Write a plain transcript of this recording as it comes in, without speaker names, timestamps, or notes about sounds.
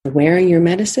wearing your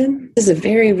medicine. This is a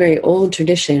very, very old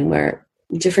tradition where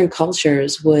different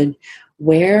cultures would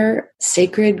wear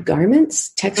sacred garments,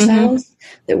 textiles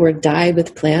that were dyed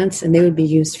with plants, and they would be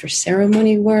used for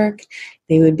ceremony work.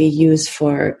 They would be used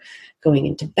for going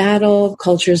into battle.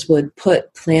 Cultures would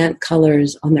put plant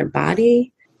colors on their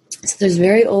body. So there's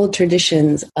very old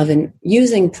traditions of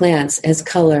using plants as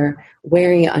color,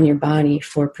 wearing it on your body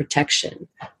for protection,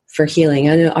 for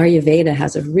healing. I know Ayurveda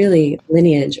has a really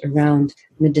lineage around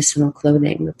medicinal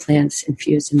clothing, the plants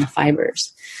infused in the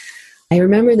fibers. I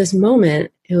remember this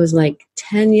moment, it was like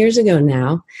 10 years ago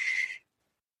now,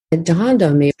 it dawned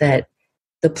on me that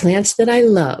the plants that I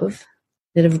love,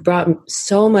 that have brought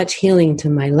so much healing to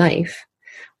my life,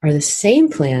 are the same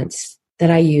plants that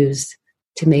I use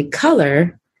to make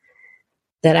color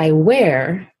that I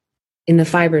wear in the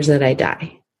fibers that I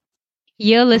dye.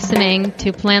 You're listening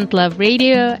to Plant Love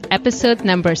Radio, episode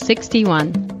number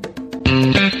 61.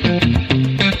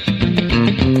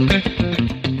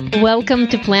 Welcome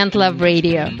to Plant Love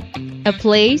Radio, a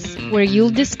place where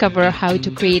you'll discover how to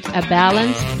create a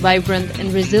balanced, vibrant,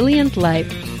 and resilient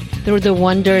life through the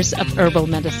wonders of herbal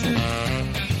medicine.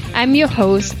 I'm your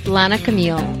host, Lana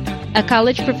Camille, a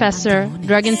college professor,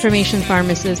 drug information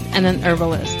pharmacist, and an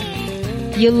herbalist.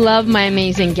 You'll love my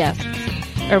amazing guests,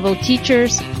 herbal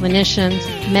teachers, clinicians,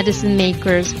 medicine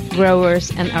makers,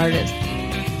 growers, and artists.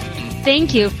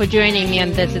 Thank you for joining me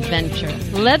on this adventure.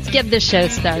 Let's get the show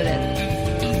started.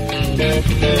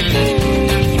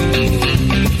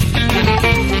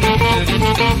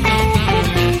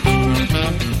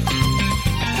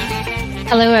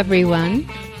 Hello everyone,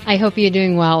 I hope you're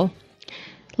doing well.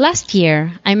 Last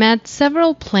year, I met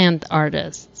several plant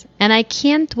artists, and I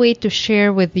can't wait to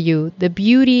share with you the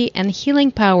beauty and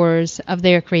healing powers of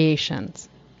their creations.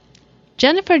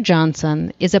 Jennifer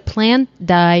Johnson is a plant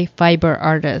dye fiber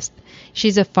artist.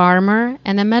 She's a farmer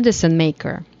and a medicine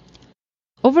maker.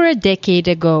 Over a decade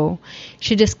ago,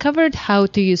 she discovered how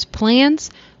to use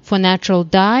plants for natural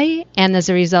dye and as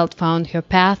a result found her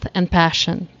path and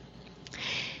passion.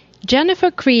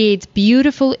 Jennifer creates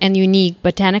beautiful and unique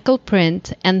botanical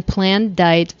print and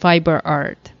plant-dyed fiber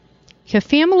art. Her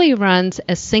family runs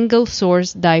a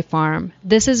single-source dye farm.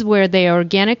 This is where they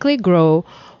organically grow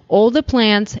all the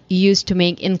plants used to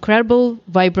make incredible,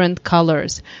 vibrant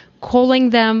colors, calling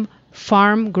them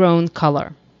farm-grown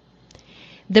color.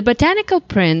 The botanical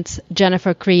prints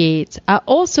Jennifer creates are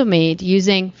also made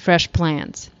using fresh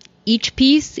plants. Each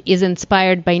piece is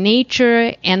inspired by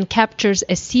nature and captures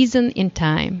a season in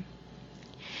time.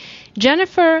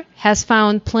 Jennifer has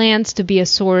found plants to be a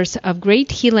source of great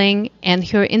healing and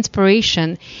her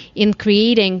inspiration in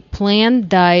creating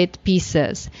plant-dyed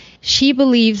pieces. She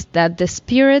believes that the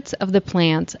spirits of the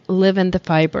plants live in the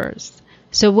fibers.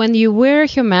 So when you wear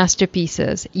her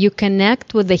masterpieces, you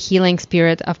connect with the healing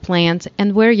spirit of plants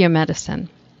and wear your medicine.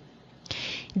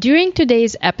 During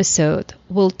today's episode,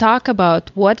 we'll talk about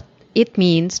what it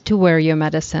means to wear your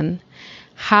medicine,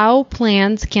 how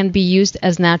plants can be used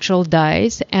as natural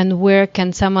dyes, and where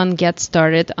can someone get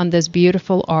started on this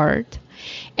beautiful art,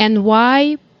 and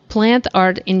why plant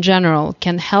art in general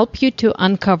can help you to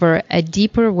uncover a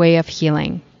deeper way of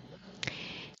healing.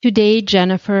 Today,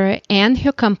 Jennifer and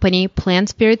her company, Plant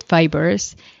Spirit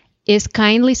Fibers, is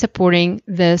kindly supporting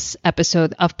this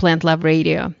episode of Plant Love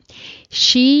Radio.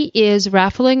 She is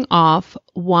raffling off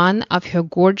one of her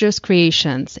gorgeous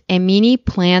creations, a mini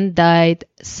plant-dyed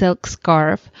silk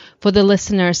scarf, for the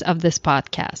listeners of this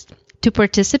podcast. To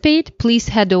participate, please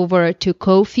head over to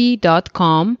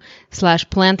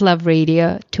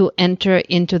ko-fi.com/plantloveradio to enter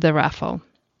into the raffle.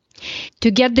 To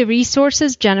get the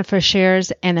resources Jennifer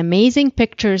shares and amazing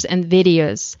pictures and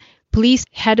videos, please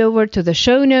head over to the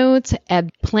show notes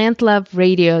at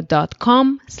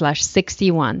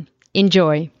plantloveradio.com/61.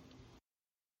 Enjoy.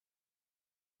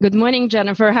 Good morning,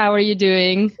 Jennifer. How are you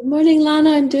doing? Good morning, Lana.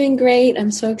 I'm doing great.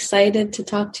 I'm so excited to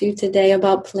talk to you today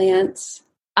about plants.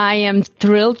 I am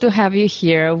thrilled to have you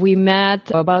here. We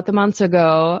met about a month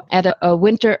ago at a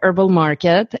winter herbal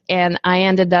market, and I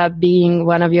ended up being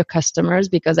one of your customers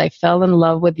because I fell in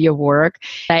love with your work.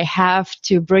 I have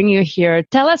to bring you here.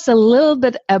 Tell us a little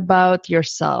bit about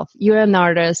yourself. You're an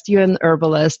artist, you're an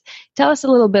herbalist. Tell us a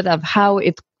little bit of how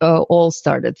it all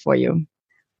started for you.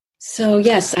 So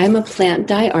yes, I'm a plant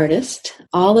dye artist.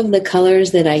 All of the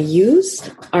colors that I use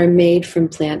are made from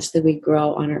plants that we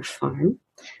grow on our farm.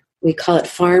 We call it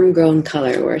farm-grown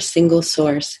color. We're a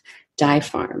single-source dye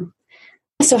farm.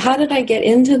 So how did I get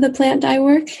into the plant dye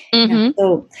work? Yeah,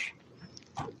 so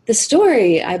the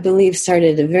story, I believe,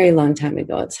 started a very long time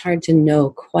ago. It's hard to know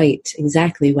quite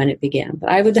exactly when it began, but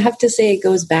I would have to say it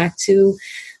goes back to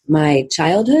my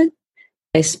childhood.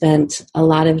 I spent a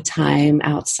lot of time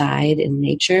outside in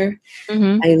nature.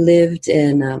 Mm-hmm. I lived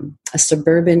in a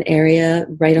suburban area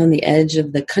right on the edge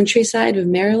of the countryside of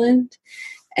Maryland.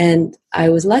 And I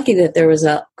was lucky that there was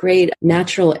a great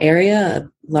natural area,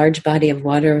 a large body of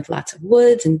water with lots of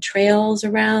woods and trails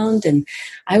around. And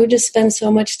I would just spend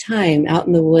so much time out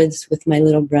in the woods with my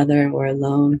little brother or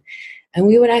alone. And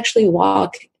we would actually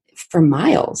walk for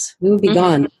miles. We would be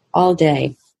gone all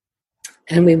day.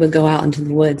 And we would go out into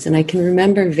the woods. And I can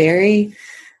remember very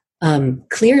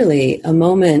clearly a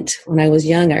moment when I was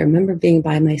young. I remember being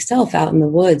by myself out in the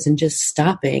woods and just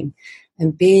stopping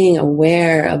and being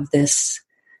aware of this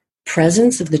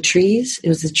presence of the trees. It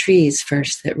was the trees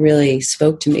first that really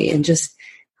spoke to me, and just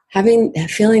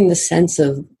feeling the sense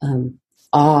of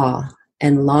awe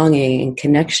and longing and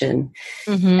connection.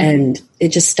 And it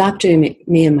just stopped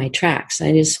me in my tracks.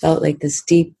 I just felt like this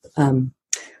deep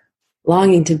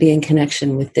longing to be in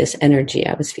connection with this energy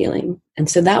I was feeling. And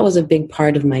so that was a big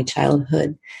part of my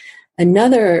childhood.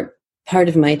 Another part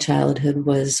of my childhood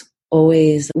was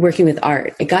always working with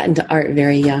art. I got into art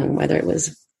very young, whether it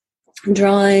was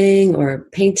drawing or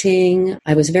painting.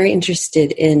 I was very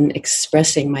interested in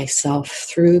expressing myself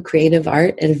through creative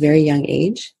art at a very young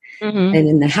age. And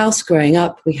in the house growing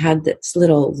up, we had this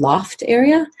little loft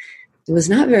area. It was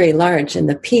not very large, and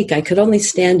the peak, I could only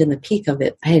stand in the peak of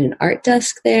it. I had an art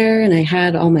desk there, and I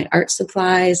had all my art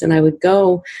supplies, and I would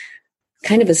go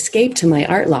kind of escape to my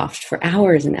art loft for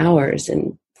hours and hours.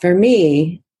 And for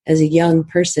me, as a young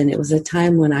person, it was a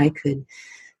time when I could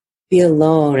be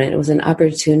alone, and it was an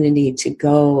opportunity to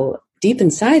go deep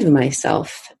inside of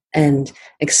myself and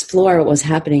explore what was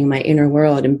happening in my inner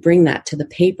world and bring that to the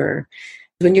paper.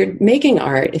 When you're making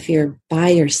art, if you're by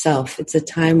yourself, it's a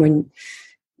time when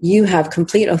you have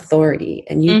complete authority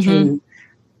and you can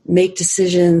make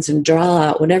decisions and draw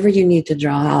out whatever you need to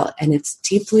draw out. And it's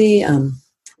deeply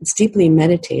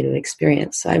meditative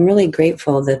experience. So I'm really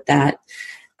grateful that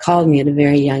called me at a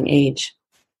very young age.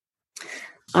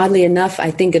 Oddly enough, I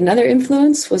think another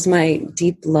influence was my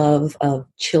deep love of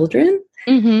children.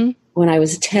 When I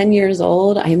was 10 years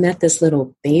old, I met this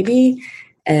little baby,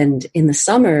 and in the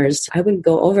summers, I would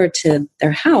go over to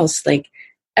their house like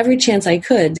every chance I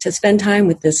could to spend time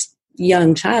with this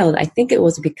young child. I think it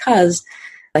was because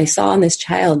I saw in this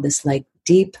child this like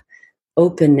deep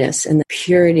openness and the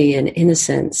purity and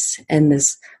innocence, and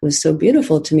this was so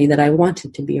beautiful to me that I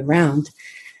wanted to be around.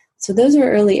 So those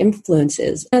are early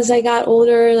influences. As I got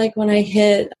older, like when I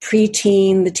hit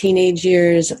preteen, the teenage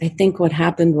years, I think what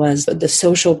happened was the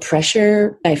social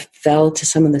pressure. I fell to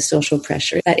some of the social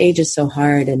pressure. That age is so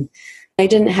hard, and I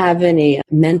didn't have any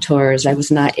mentors. I was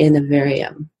not in a very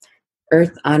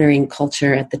earth-honoring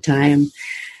culture at the time.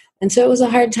 And so it was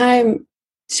a hard time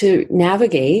to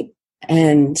navigate.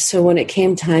 And so when it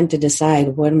came time to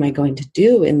decide what am I going to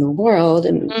do in the world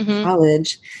and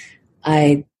college,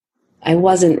 I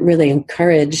wasn't really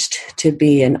encouraged to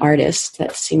be an artist.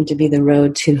 That seemed to be the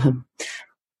road to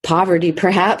poverty,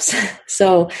 perhaps.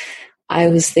 So I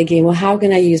was thinking, well, how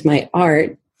can I use my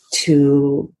art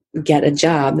to get a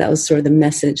job? That was sort of the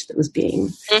message that was being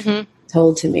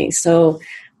told to me. So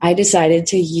I decided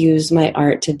to use my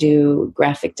art to do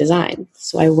graphic design.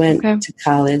 So I went to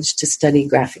college to study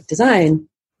graphic design.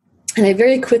 And I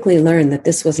very quickly learned that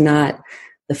this was not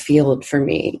the field for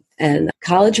me. And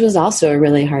college was also a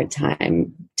really hard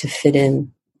time to fit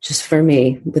in, just for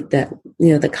me, with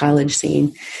the college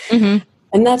scene.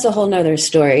 And that's a whole nother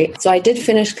story. So I did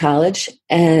finish college,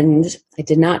 and I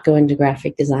did not go into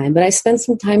graphic design, but I spent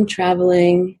some time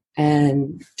traveling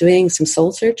and doing some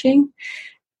soul searching.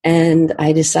 And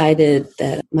I decided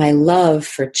that my love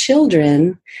for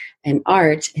children and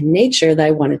art and nature, that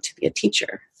I wanted to be a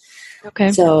teacher.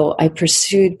 So I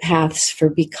pursued paths for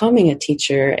becoming a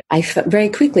teacher. I very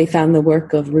quickly found the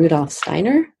work of Rudolf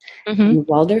Steiner and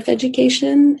Waldorf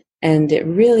education, and it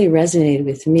really resonated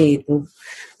with me,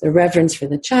 the reverence for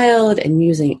the child and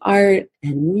using art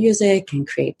and music and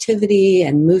creativity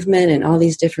and movement in all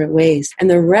these different ways. And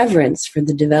the reverence for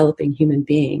the developing human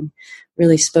being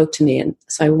really spoke to me. And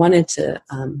so I wanted to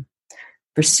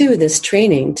pursue this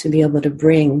training to be able to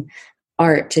bring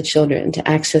art to children, to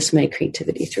access my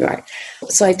creativity through art.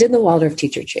 So I did the Waldorf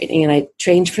teacher training, and I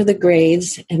trained for the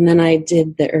grades, and then I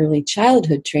did the early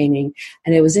childhood training.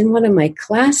 And it was in one of my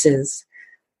classes.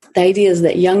 The idea is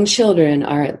that young children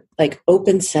are like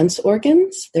open sense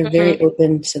organs. They're very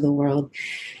open to the world.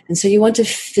 And so you want to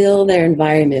fill their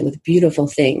environment with beautiful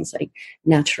things like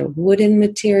natural wooden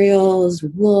materials,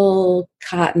 wool,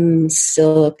 cotton,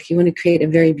 silk. You want to create a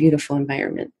very beautiful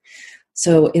environment.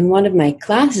 So in one of my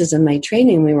classes and my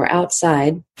training, we were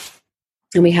outside,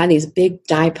 And we had these big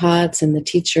dye pots, and the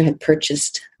teacher had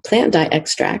purchased plant dye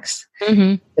extracts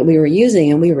that we were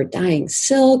using, and we were dyeing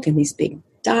silk in these big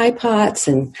dye pots.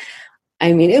 And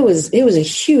I mean, it was a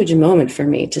huge moment for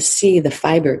me to see the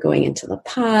fiber going into the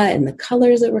pot and the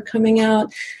colors that were coming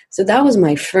out. So that was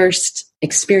my first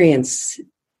experience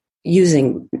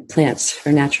using plants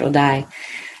for natural dye.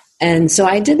 And so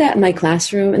I did that in my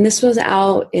classroom, and this was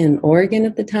out in Oregon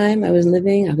at the time I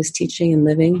was teaching and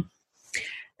living.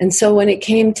 And so when it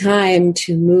came time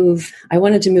to move, I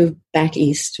wanted to move back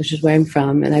east, which is where I'm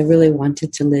from, and I really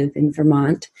wanted to live in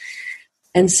Vermont.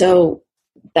 And so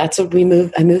that's what we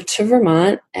moved. I moved to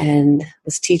Vermont and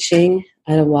was teaching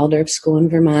at a Waldorf school in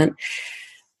Vermont.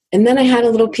 And then I had a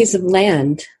little piece of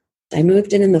land. I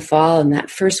moved in the fall, and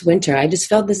that first winter, I just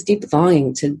felt this deep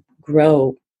longing to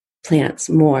grow plants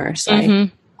more. So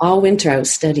all winter I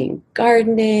was studying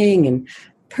gardening and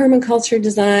permaculture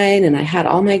design, and I had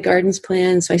all my gardens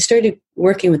planned. So I started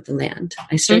working with the land.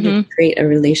 I started to create a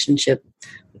relationship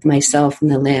with myself and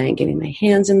the land, getting my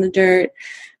hands in the dirt,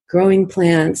 growing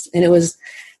plants. And it was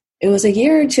a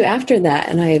year or two after that,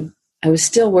 and I was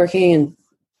still working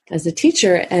as a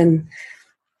teacher, and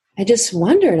I just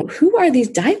wondered, who are these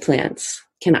dye plants?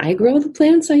 Can I grow the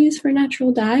plants I use for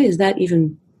natural dye? Is that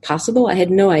even possible? I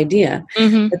had no idea.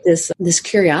 But this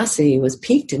curiosity was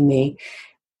piqued in me.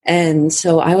 And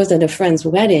so I was at a friend's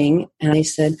wedding, and I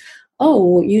said,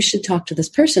 oh, you should talk to this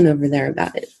person over there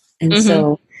about it. And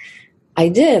so I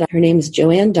did. Her name is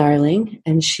Joanne Darling,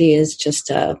 and she is just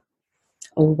a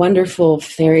wonderful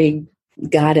fairy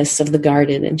goddess of the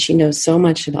garden. And she knows so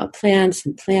much about plants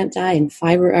and plant dye and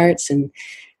fiber arts. And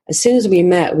as soon as we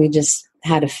met, we just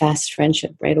had a fast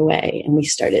friendship right away. And we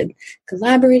started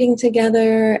collaborating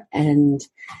together, and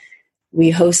we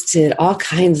hosted all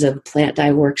kinds of plant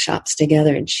dye workshops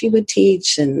together, and she would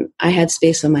teach, and I had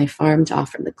space on my farm to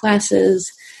offer the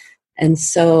classes. And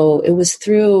so it was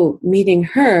through meeting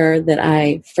her that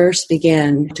I first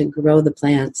began to grow the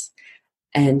plants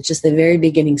and just the very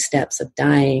beginning steps of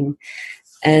dyeing.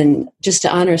 And just to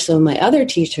honor some of my other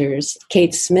teachers,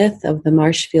 Kate Smith of the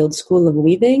Marshfield School of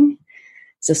Weaving.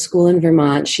 It's a school in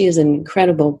Vermont. She is an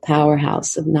incredible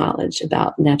powerhouse of knowledge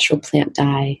about natural plant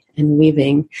dye and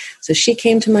weaving. So she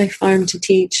came to my farm to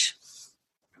teach.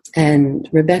 And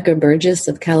Rebecca Burgess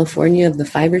of California of the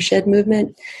Fiber Shed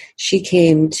movement, she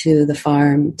came to the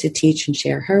farm to teach and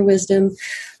share her wisdom.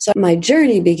 So my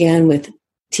journey began with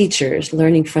teachers,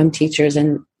 learning from teachers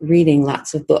and reading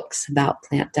lots of books about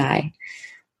plant dye.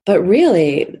 But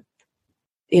really,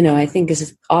 I think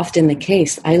is often the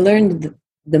case, I learned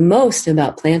the most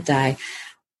about plant dye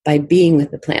by being with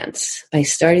the plants, by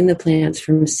starting the plants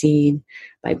from seed,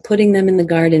 by putting them in the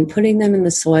garden, putting them in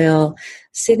the soil,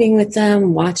 sitting with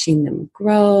them, watching them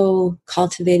grow,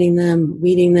 cultivating them,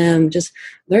 weeding them, just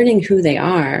learning who they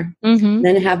are,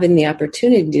 then having the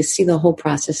opportunity to see the whole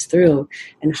process through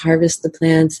and harvest the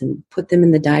plants and put them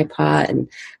in the dye pot. And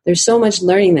there's so much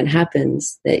learning that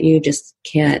happens that you just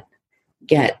can't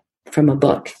get from a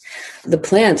book. The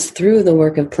plants, through the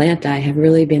work of plant dye, have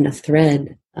really been a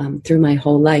thread through my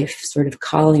whole life, sort of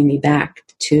calling me back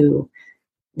to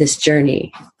this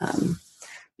journey.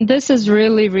 This is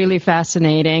really, really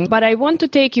fascinating. But I want to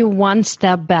take you one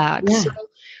step back. Yeah. So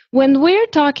when we're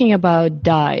talking about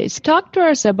dyes, talk to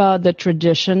us about the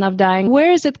tradition of dyeing.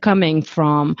 Where is it coming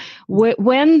from?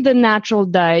 When the natural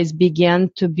dyes began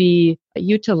to be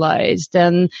utilized,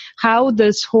 and how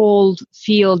this whole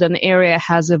field and area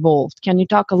has evolved. Can you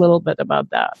talk a little bit about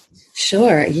that?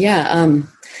 Sure. Yeah.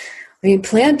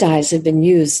 Plant dyes have been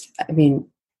used,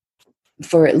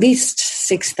 for at least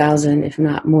 6,000, if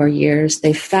not more years.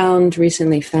 They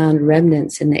recently found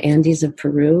remnants in the Andes of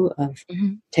Peru of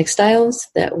textiles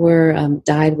that were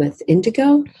dyed with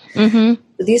indigo.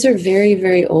 These are very,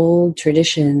 very old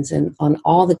traditions, and on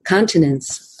all the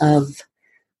continents of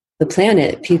the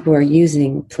planet, people are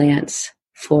using plants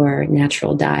for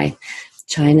natural dye.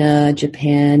 China,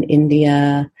 Japan,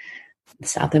 India,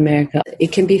 South America.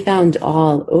 It can be found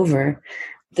all over.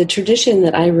 The tradition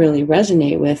that I really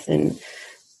resonate with, and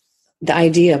the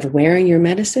idea of wearing your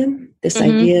medicine, this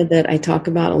idea that I talk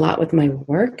about a lot with my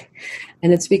work.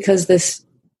 And it's because this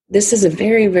is a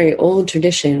very, very old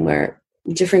tradition where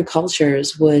different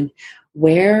cultures would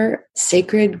wear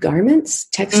sacred garments,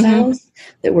 textiles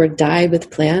that were dyed with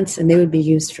plants, and they would be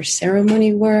used for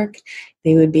ceremony work.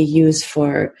 They would be used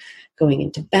for going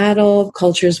into battle.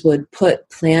 Cultures would put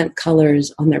plant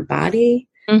colors on their body.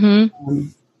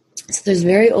 So there's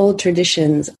very old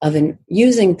traditions of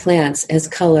using plants as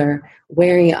color,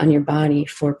 wearing it on your body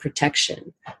for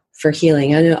protection, for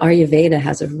healing. I know Ayurveda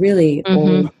has a really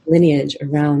old lineage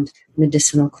around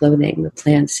medicinal clothing, the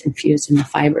plants infused in the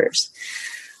fibers.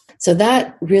 So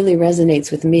that really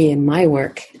resonates with me in my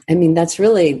work. I mean, that's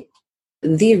really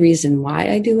the reason why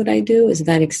I do what I do, is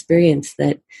that experience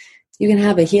that you can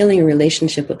have a healing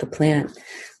relationship with the plant.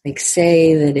 Like,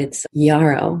 say that it's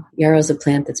yarrow. Yarrow is a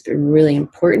plant that's been really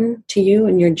important to you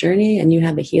in your journey, and you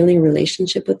have a healing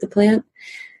relationship with the plant,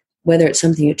 whether it's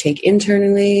something you take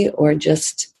internally or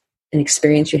just an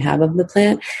experience you have of the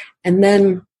plant. And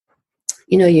then,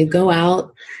 you go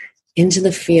out into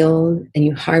the field and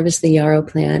you harvest the yarrow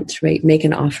plant, right? Make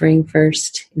an offering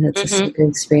first. It's a sacred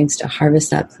experience to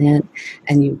harvest that plant,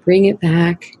 and you bring it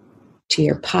back to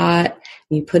your pot,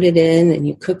 and you put it in and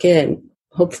you cook it, and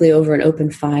hopefully over an open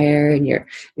fire, and you're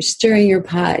stirring your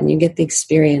pot, and you get the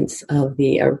experience of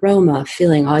the aroma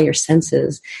filling all your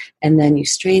senses. And then you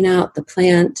strain out the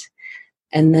plant,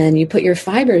 and then you put your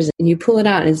fibers and you pull it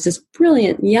out, and it's this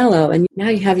brilliant yellow. And now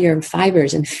you have your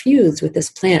fibers infused with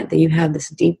this plant that you have this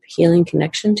deep healing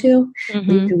connection to. And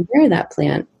you can wear that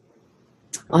plant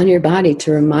on your body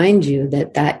to remind you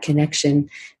that that connection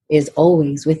is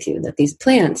always with you, that these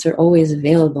plants are always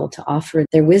available to offer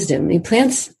their wisdom.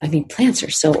 Plants are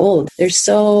so old. There's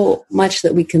so much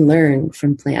that we can learn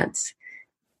from plants.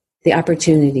 The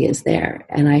opportunity is there.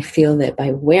 And I feel that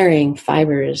by wearing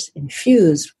fibers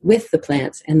infused with the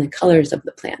plants and the colors of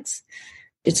the plants,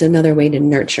 it's another way to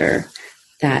nurture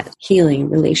that healing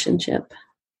relationship.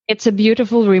 It's a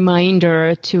beautiful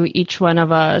reminder to each one of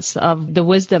us of the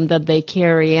wisdom that they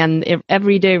carry, and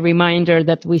everyday reminder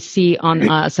that we see on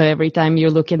us. So every time you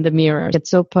look in the mirror, it's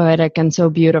so poetic and so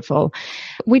beautiful.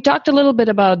 We talked a little bit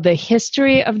about the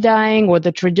history of dyeing or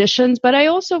the traditions, but I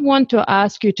also want to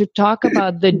ask you to talk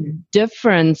about the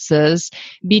differences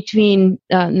between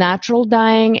natural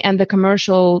dyeing and the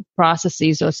commercial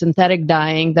processes or synthetic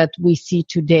dyeing that we see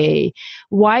today.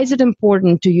 Why is it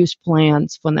important to use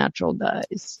plants for natural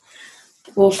dyes?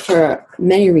 Well, for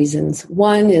many reasons.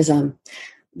 One is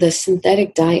the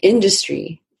synthetic dye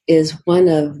industry is one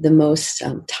of the most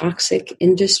toxic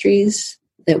industries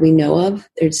that we know of.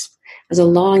 There's a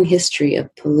long history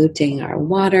of polluting our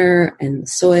water and the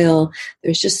soil.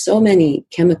 There's just so many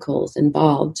chemicals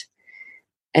involved.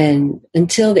 And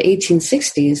until the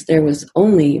 1860s, there was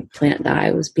only plant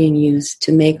dye was being used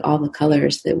to make all the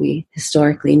colors that we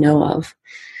historically know of.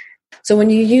 So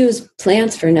when you use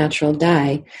plants for natural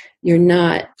dye, you're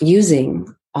not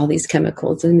using all these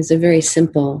chemicals. And it's a very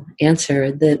simple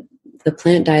answer that the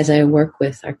plant dyes I work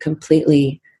with are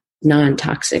completely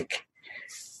non-toxic.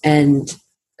 And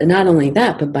not only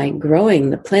that, but by growing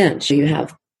the plants, you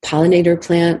have pollinator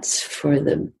plants for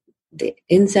the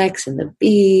insects and the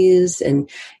bees, and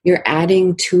you're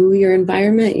adding to your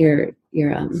environment. You're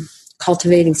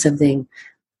cultivating something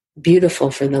beautiful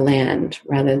for the land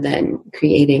rather than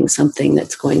creating something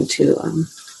that's going to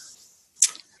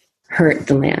hurt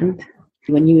the land.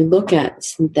 When you look at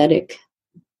synthetic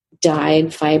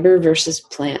dyed fiber versus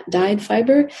plant dyed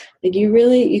fiber, like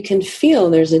you can feel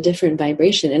there's a different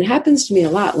vibration. And it happens to me a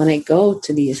lot when I go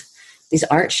to these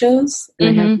art shows,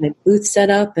 and I have my booth set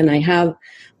up and I have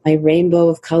my rainbow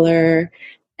of color,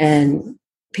 and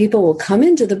people will come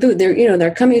into the booth.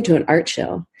 They're coming to an art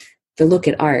show to look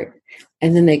at art.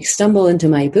 And then they stumble into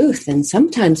my booth, and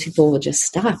sometimes people will just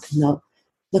stop and they'll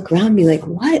look around and be like,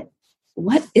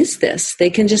 what is this?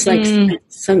 They can just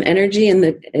some energy in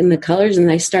the colors. And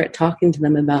I start talking to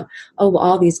them about,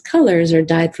 all these colors are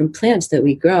dyed from plants that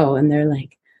we grow. And they're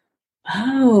like,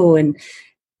 oh, and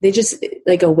they just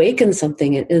like awaken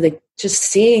something. And like just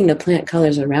seeing the plant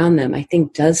colors around them, I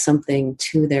think does something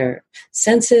to their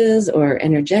senses or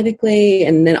energetically.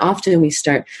 And then often we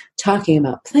start talking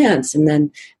about plants, and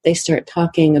then they start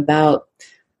talking about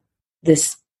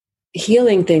this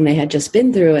healing thing they had just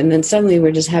been through. And then suddenly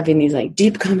we're just having these like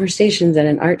deep conversations at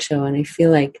an art show. And I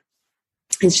feel like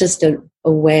it's just a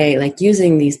way, like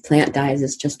using these plant dyes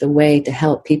is just a way to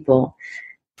help people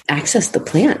access the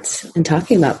plants and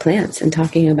talking about plants and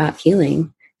talking about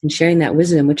healing and sharing that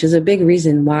wisdom, which is a big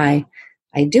reason why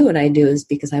I do what I do, is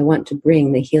because I want to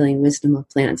bring the healing wisdom of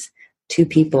plants to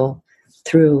people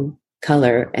through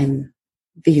color and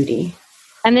beauty.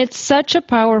 And it's such a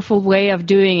powerful way of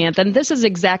doing it. And this is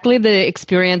exactly the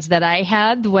experience that I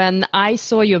had when I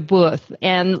saw your booth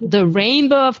and the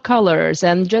rainbow of colors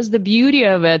and just the beauty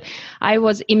of it. I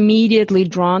was immediately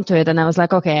drawn to it. And I was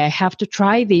like, okay, I have to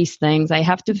try these things. I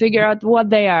have to figure out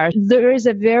what they are. There is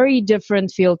a very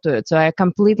different feel to it. So I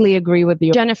completely agree with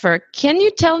you. Jennifer, can you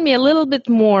tell me a little bit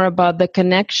more about the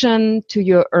connection to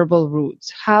your herbal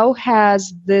roots? How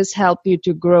has this helped you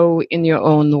to grow in your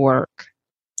own work?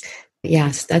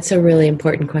 Yes, that's a really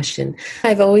important question.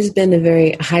 I've always been a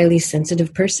very highly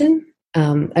sensitive person.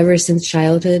 Ever since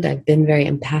childhood, I've been very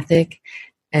empathic.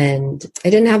 And I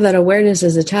didn't have that awareness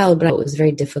as a child, but it was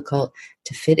very difficult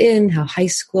to fit in, how high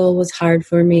school was hard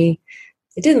for me.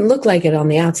 It didn't look like it on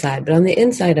the outside, but on the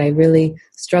inside, I really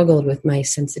struggled with my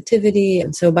sensitivity.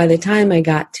 And so by the time I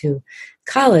got to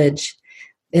college,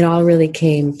 it all really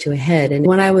came to a head. And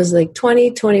when I was like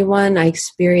 20, 21, I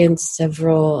experienced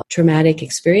several traumatic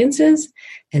experiences.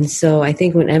 And so I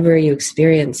think whenever you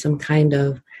experience some kind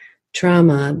of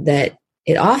trauma, that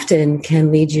it often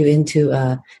can lead you into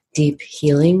a deep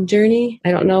healing journey.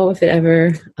 I don't know if it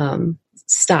ever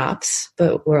stops,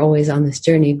 but we're always on this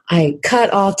journey. I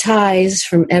cut all ties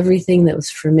from everything that was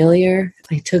familiar.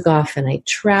 I took off and I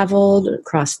traveled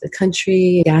across the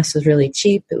country. Gas was really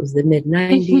cheap. It was the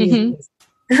mid-90s.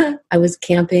 I was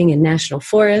camping in national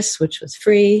forests, which was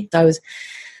free. So I was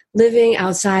living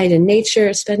outside in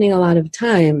nature, spending a lot of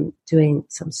time doing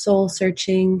some soul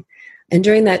searching. And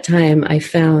during that time,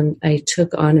 I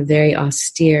took on a very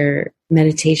austere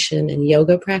meditation and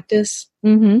yoga practice.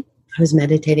 Mm-hmm. I was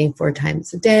meditating 4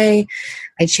 times a day.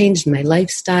 I changed my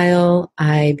lifestyle.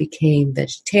 I became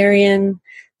vegetarian,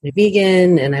 a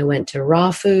vegan, and I went to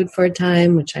raw food for a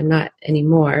time, which I'm not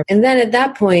anymore. And then at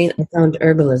that point, I found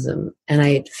herbalism, and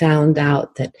I found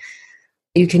out that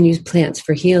you can use plants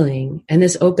for healing. And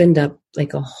this opened up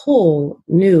like a whole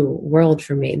new world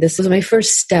for me. This was my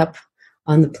first step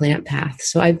on the plant path.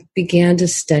 So I began to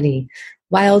study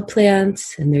wild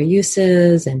plants and their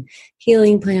uses and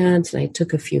healing plants, and I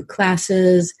took a few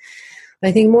classes. But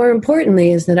I think more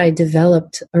importantly is that I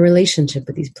developed a relationship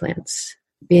with these plants.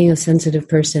 Being a sensitive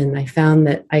person, I found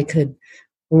that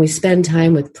when we spend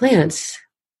time with plants,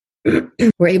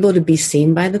 we're able to be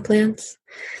seen by the plants.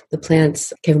 The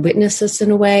plants can witness us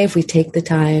in a way if we take the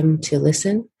time to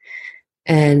listen.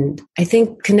 And I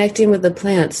think connecting with the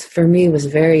plants for me was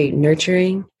very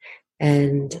nurturing.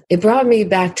 And it brought me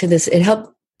back to this. It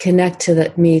helped connect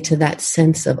me to that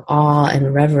sense of awe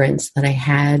and reverence that I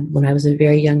had when I was a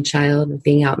very young child of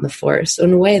being out in the forest. So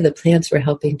in a way, the plants were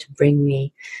helping to bring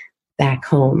me back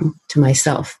home to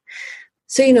myself.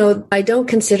 So, I don't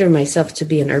consider myself to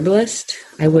be an herbalist.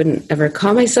 I wouldn't ever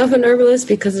call myself an herbalist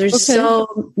because there's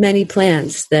so many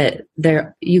plants that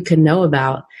you can know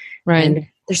about. Right. And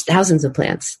there's thousands of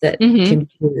plants that can be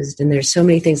used, and there's so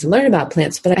many things to learn about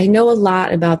plants, but I know a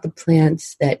lot about the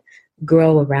plants that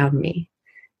grow around me.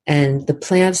 And the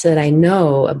plants that I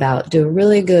know about do a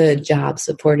really good job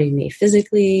supporting me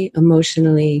physically,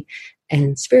 emotionally,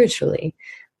 and spiritually.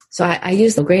 So I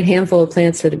use a great handful of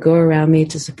plants that go around me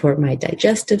to support my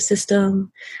digestive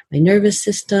system, my nervous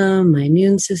system, my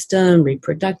immune system,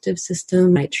 reproductive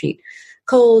system. I treat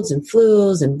colds and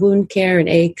flus and wound care and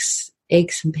aches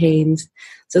and pains.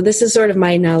 So this is sort of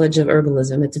my knowledge of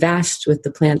herbalism. It's vast with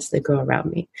the plants that grow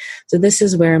around me. So this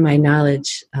is where my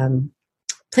knowledge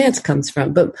plants comes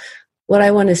from. But what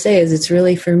I want to say is it's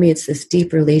really, for me, it's this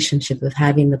deep relationship of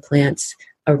having the plants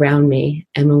around me.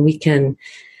 And when we can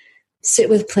sit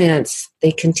with plants,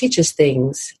 they can teach us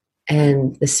things.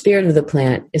 And the spirit of the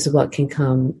plant is what can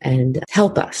come and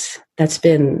help us. That's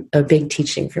been a big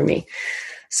teaching for me.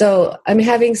 So I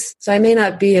may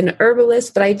not be an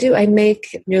herbalist, but I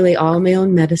make nearly all my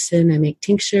own medicine. I make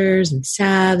tinctures and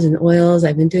salves and oils.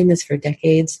 I've been doing this for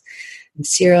decades, and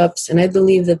syrups. And I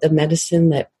believe that the medicine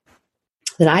that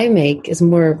I make is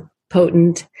more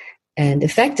potent and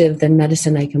effective than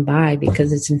medicine I can buy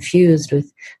because it's infused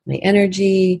with my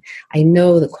energy. I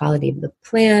know the quality of the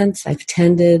plants. I've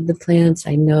tended the plants.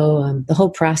 I know the whole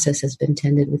process has been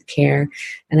tended with care.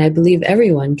 And I believe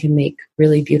everyone can make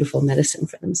really beautiful medicine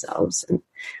for themselves. And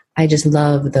I just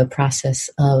love the process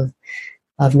of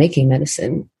making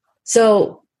medicine.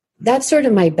 So that's sort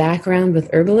of my background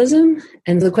with herbalism.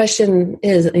 And the question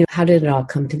is, how did it all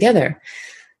come together?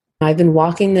 I've been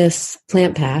walking this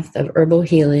plant path of herbal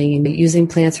healing and using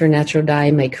plants for natural dye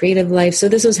in my creative life. So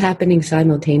this was happening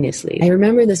simultaneously. I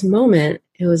remember this moment,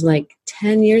 it was like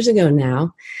 10 years ago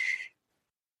now.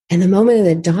 And the moment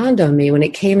that dawned on me when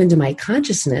it came into my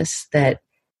consciousness that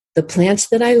the plants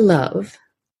that I love,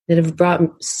 that have brought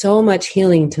so much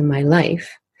healing to my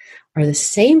life, are the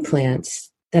same plants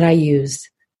that I use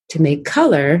to make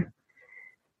color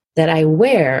that I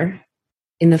wear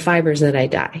in the fibers that I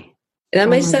dye. That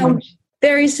might sound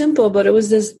very simple, but it was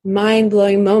this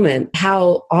mind-blowing moment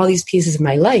how all these pieces of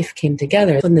my life came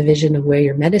together when the vision of Wear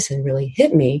Your Medicine really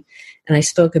hit me. And I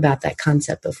spoke about that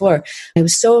concept before. I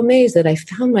was so amazed that I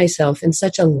found myself in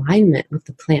such alignment with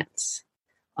the plants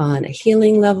on a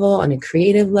healing level, on a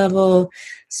creative level,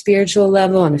 spiritual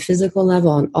level, on a physical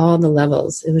level, on all the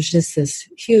levels. It was just this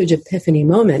huge epiphany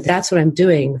moment. That's what I'm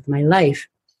doing with my life.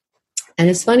 And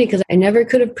it's funny because I never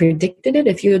could have predicted it.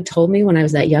 If you had told me when I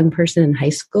was that young person in high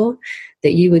school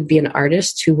that you would be an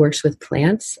artist who works with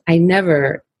plants, I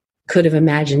never could have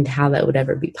imagined how that would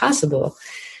ever be possible.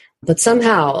 But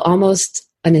somehow, almost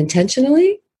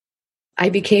unintentionally, I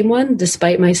became one.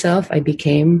 Despite myself, I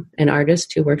became an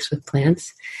artist who works with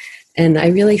plants. And I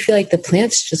really feel like the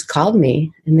plants just called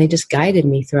me and they just guided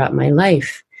me throughout my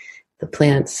life. The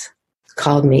plants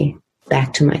called me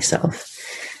back to myself.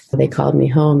 They called me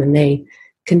home and they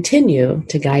continue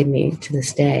to guide me to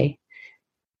this day.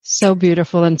 So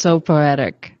beautiful and so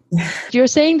poetic. You're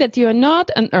saying that you're not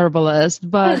an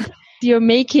herbalist, but you're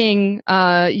making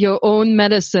your own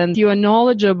medicine. You are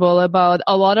knowledgeable about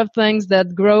a lot of things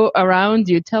that grow around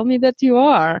you. Tell me that you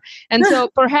are. And so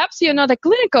perhaps you're not a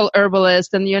clinical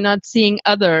herbalist and you're not seeing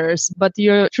others, but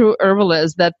you're a true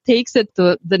herbalist that takes it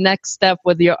to the next step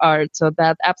with your art. So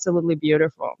that's absolutely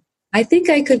beautiful. I think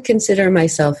I could consider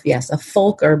myself, yes, a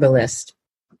folk herbalist.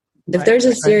 If there's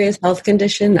a serious health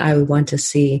condition, I would want to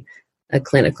see a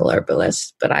clinical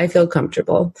herbalist, but I feel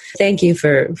comfortable. Thank you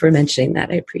for mentioning that.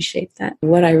 I appreciate that.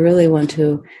 What I really want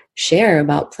to share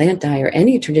about plant dye or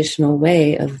any traditional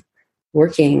way of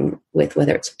working with,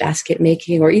 whether it's basket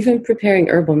making or even preparing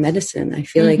herbal medicine, I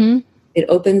feel like it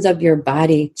opens up your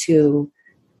body to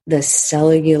the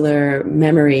cellular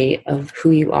memory of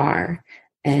who you are.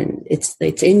 And it's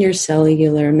in your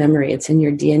cellular memory. It's in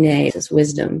your DNA. It's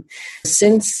wisdom.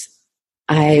 Since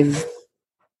I've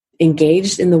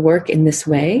engaged in the work in this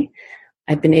way,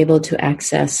 I've been able to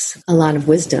access a lot of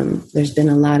wisdom. There's been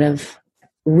a lot of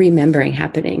remembering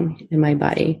happening in my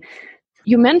body.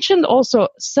 You mentioned also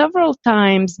several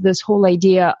times this whole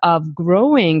idea of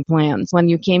growing plants. When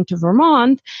you came to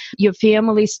Vermont, your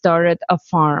family started a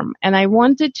farm. And I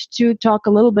wanted to talk a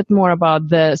little bit more about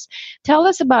this. Tell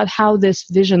us about how this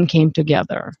vision came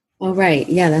together. Oh, right.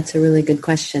 Yeah, that's a really good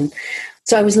question.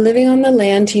 So I was living on the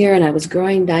land here and I was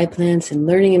growing dye plants and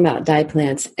learning about dye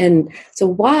plants. And so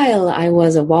while I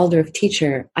was a Waldorf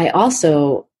teacher, I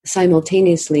also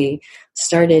simultaneously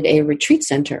started a retreat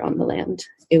center on the land.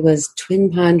 It was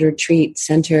Twin Pond Retreat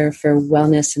Center for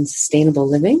Wellness and Sustainable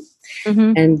Living.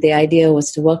 And the idea was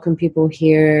to welcome people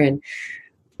here. And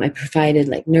I provided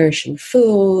like nourishing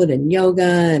food and yoga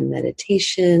and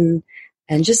meditation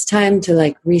and just time to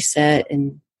like reset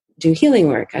and do healing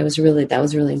work. That was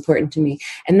really important to me.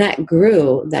 And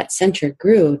that center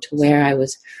grew to where I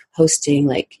was hosting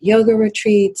like yoga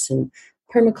retreats and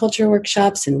permaculture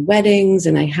workshops and weddings.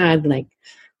 And I had like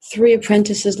 3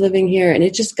 apprentices living here, and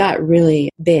it just got really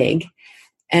big.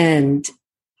 And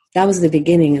that was the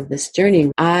beginning of this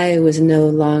journey. I was no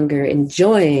longer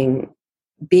enjoying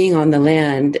being on the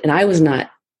land, and I was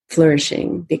not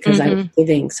flourishing because I was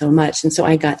giving so much. And so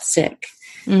I got sick.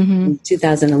 In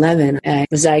 2011, I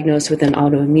was diagnosed with an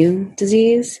autoimmune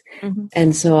disease.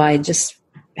 And so I just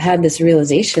had this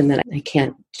realization that I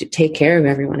can't take care of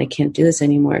everyone. I can't do this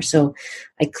anymore. So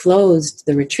I closed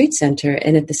the retreat center.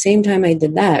 And at the same time I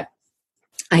did that,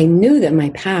 I knew that my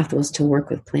path was to work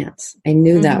with plants. I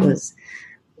knew that was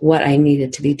what I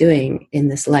needed to be doing in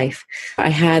this life. I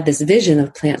had this vision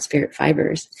of Plant Spirit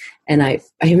Fibers. And I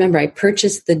remember I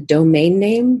purchased the domain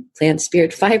name,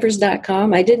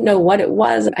 plantspiritfibers.com. I didn't know what it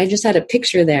was. I just had a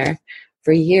picture there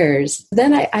for years.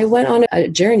 Then I went on a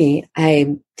journey.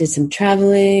 I did some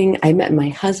traveling. I met my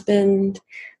husband.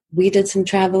 We did some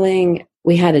traveling.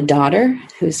 We had a daughter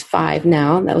who's 5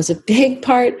 now. That was a big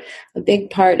part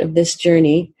of this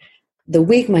journey. The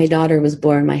week my daughter was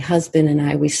born, my husband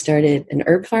and we started an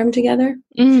herb farm together.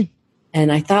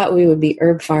 And I thought we would be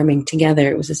herb farming together.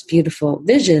 It was this beautiful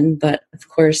vision, but of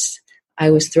course I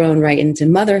was thrown right into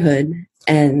motherhood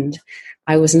and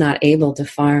I was not able to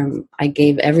farm. I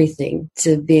gave everything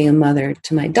to being a mother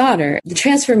to my daughter. The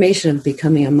transformation of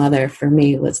becoming a mother for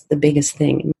me was the biggest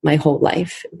thing in my whole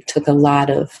life. It took a lot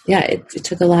of, it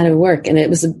took a lot of work, and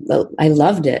I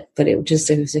loved it, but it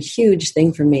was a huge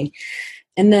thing for me.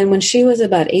 And then when she was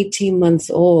about 18 months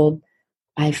old,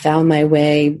 I found my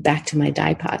way back to my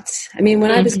dye pots. I mean,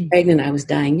 when I was pregnant, I was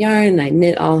dyeing yarn. I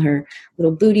knit all her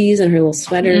little booties and her little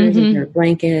sweaters and her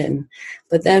blanket.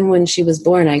 But then when she was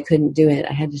born, I couldn't do it.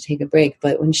 I had to take a break.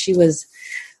 But when she was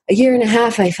a year and a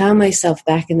half, I found myself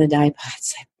back in the dye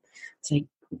pots. It's like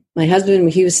my husband,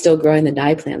 he was still growing the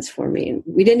dye plants for me. And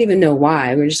we didn't even know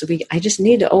why. I just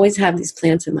need to always have these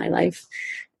plants in my life.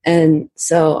 And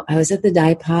so I was at the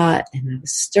dye pot and I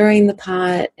was stirring the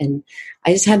pot and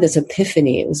I just had this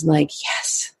epiphany. It was like,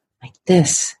 yes, like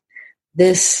this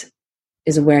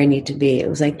is where I need to be. It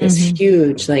was like this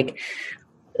huge, like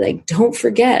like, don't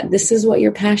forget, this is what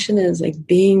your passion is, like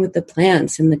being with the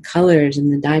plants and the colors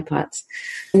and the dye pots.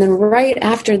 And then right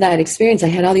after that experience, I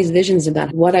had all these visions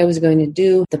about what I was going to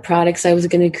do, the products I was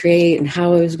going to create, and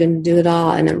how I was going to do it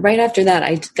all. And then right after that,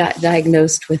 I got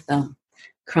diagnosed with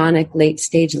chronic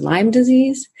late-stage Lyme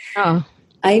disease. Oh.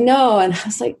 I know. And I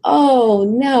was like, oh,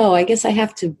 no, I guess I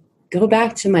have to go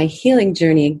back to my healing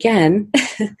journey again.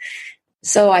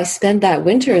 So I spent that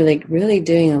winter like really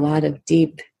doing a lot of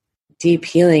deep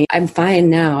healing. I'm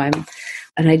fine now.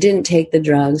 And I didn't take the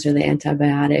drugs or the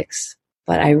antibiotics,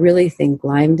 but I really think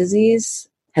Lyme disease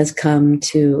has come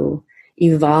to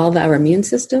evolve our immune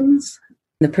systems.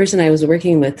 The person I was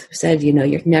working with said,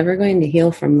 you're never going to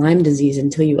heal from Lyme disease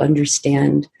until you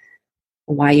understand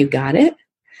why you got it.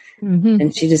 Mm-hmm.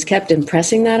 And she just kept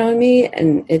impressing that on me.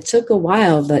 And it took a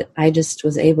while, but I just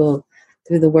was able,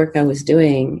 through the work I was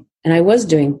doing, and I was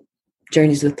doing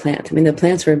journeys with plants. I mean, the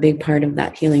plants were a big part of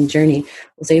that healing journey.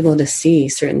 I was able to see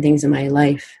certain things in my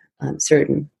life,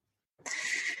 certain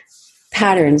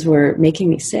patterns were making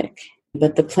me sick.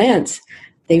 But the plants,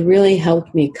 they really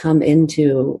helped me come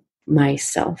into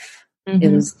myself.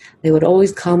 Mm-hmm. They would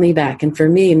always call me back. And for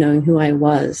me, knowing who I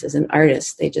was as an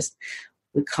artist, they just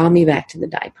would call me back to the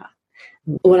dye pot.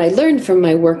 What I learned from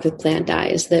my work with plant dye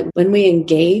is that when we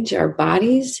engage our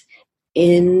bodies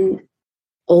in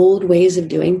old ways of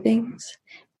doing things,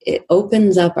 it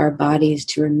opens up our bodies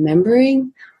to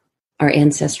remembering our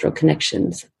ancestral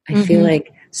connections. I feel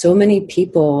like so many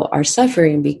people are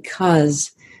suffering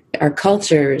because our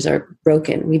cultures are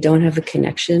broken. We don't have a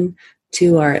connection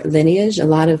to our lineage. A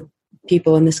lot of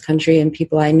people in this country and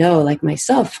people I know, like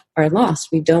myself, are lost.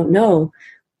 We don't know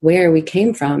where we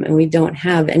came from, and we don't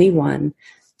have anyone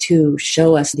to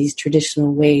show us these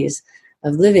traditional ways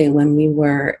of living when we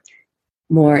were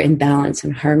more in balance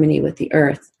and harmony with the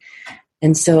earth.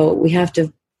 And so we have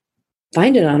to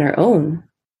find it on our own.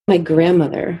 My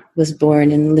grandmother was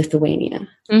born in Lithuania.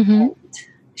 Mm-hmm.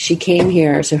 She came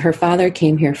here. So her father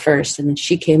came here first, and then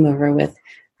she came over with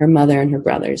her mother and her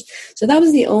brothers. So that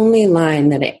was the only line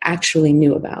that I actually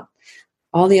knew about.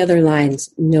 All the other lines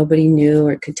nobody knew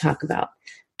or could talk about.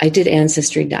 I did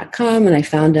Ancestry.com, and I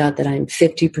found out that I'm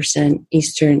 50%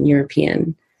 Eastern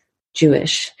European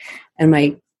Jewish. And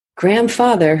my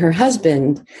grandfather, her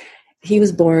husband, he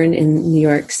was born in New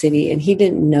York City, and he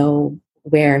didn't know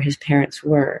where his parents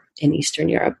were in Eastern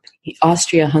Europe.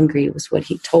 Austria-Hungary was what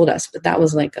he told us, but that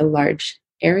was like a large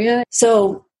area.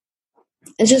 So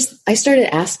I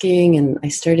started asking, and I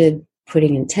started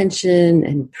putting intention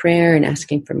and prayer and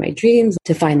asking for my dreams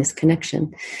to find this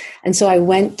connection. And so I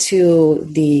went to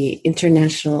the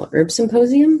International Herb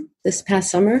Symposium this past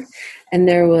summer, and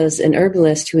there was an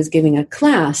herbalist who was giving a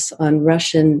class on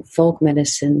Russian folk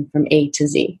medicine from A to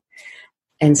Z.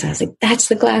 And so I was like, that's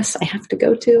the class I have to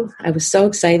go to. I was so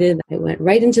excited. I went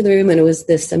right into the room, and it was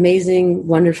this amazing,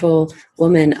 wonderful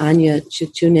woman, Anya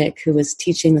Chuchunik, who was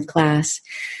teaching the class.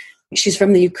 She's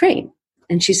from the Ukraine,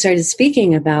 and she started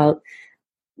speaking about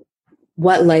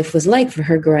what life was like for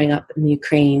her growing up in the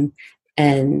Ukraine.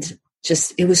 And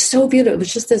just, it was so beautiful. It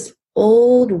was just this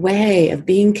old way of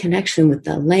being connection with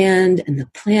the land and the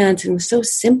plants. And it was so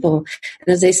simple. And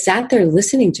as I sat there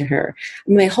listening to her,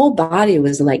 my whole body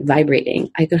was like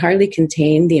vibrating. I could hardly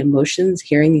contain the emotions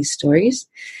hearing these stories.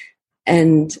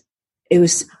 And it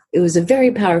was a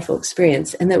very powerful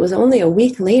experience. And that was only a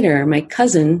week later, my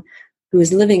cousin, who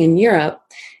was living in Europe,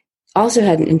 also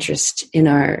had an interest in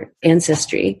our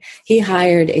ancestry. He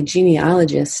hired a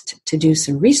genealogist to do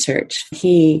some research.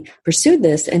 He pursued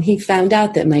this, and he found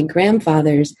out that my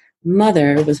grandfather's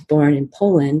mother was born in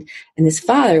Poland and his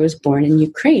father was born in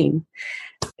Ukraine.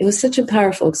 It was such a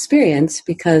powerful experience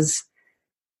because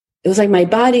it was like my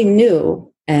body knew,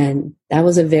 and that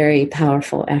was a very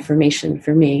powerful affirmation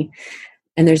for me.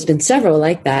 And there's been several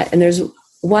like that. And there's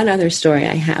one other story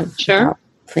I have about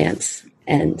plants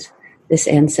and this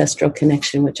ancestral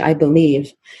connection, which I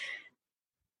believe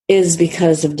is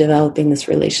because of developing this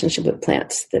relationship with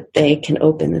plants, that they can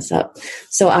open this up.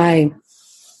 So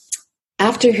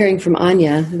after hearing from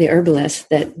Anya, the herbalist,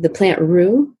 that the plant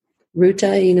Ruta,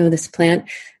 this plant,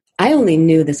 I only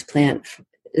knew this plant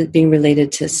being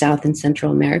related to South and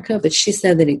Central America, but she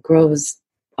said that it grows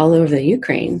all over the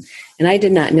Ukraine. And I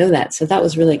did not know that. So that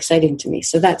was really exciting to me.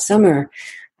 So that summer,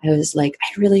 I was like,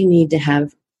 I really need to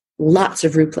have lots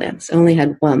of root plants. I only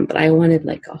had one, but I wanted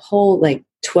like a whole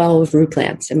 12 root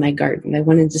plants in my garden. I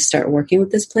wanted to start working with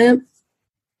this plant.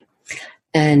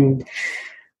 And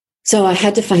so I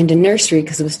had to find a nursery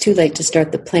because it was too late to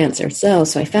start the plants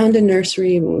ourselves. So I found a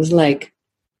nursery. It was like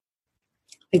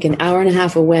an hour and a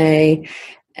half away.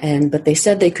 But they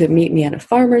said they could meet me at a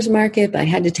farmer's market, but I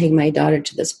had to take my daughter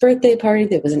to this birthday party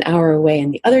that was an hour away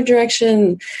in the other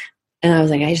direction. And I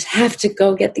was like, I just have to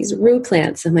go get these rue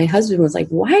plants. And my husband was like,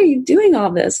 why are you doing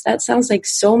all this? That sounds like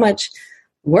so much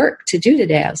work to do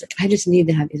today. I was like, I just need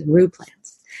to have these rue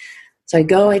plants.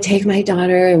 So I take my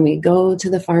daughter, and we go to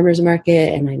the farmer's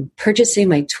market, and I'm purchasing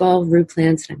my 12 rue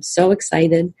plants, and I'm so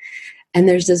excited. And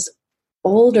there's this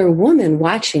older woman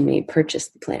watching me purchase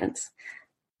the plants.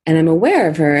 And I'm aware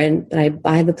of her, but I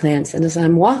buy the plants. And as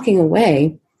I'm walking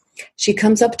away, she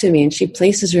comes up to me and she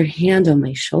places her hand on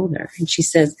my shoulder. And she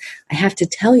says, I have to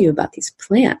tell you about these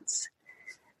plants.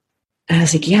 And I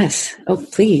was like, yes, oh,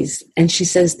 please. And she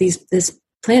says, this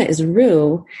plant is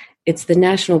rue. It's the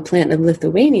national plant of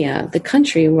Lithuania, the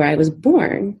country where I was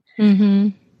born. Mm-hmm.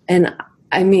 And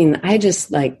I mean, I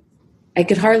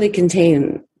could hardly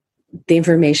contain the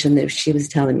information that she was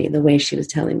telling me, the way she was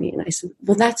telling me. And I said,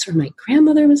 well, that's where my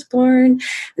grandmother was born.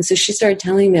 And so she started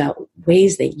telling me about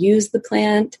ways they use the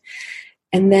plant.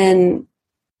 And then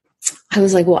I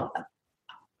was like, well,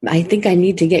 I think I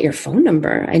need to get your phone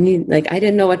number. I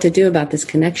didn't know what to do about this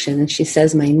connection. And she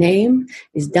says, my name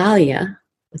is Dahlia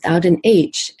without an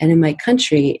H. And in my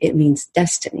country, it means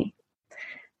destiny.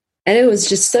 And it was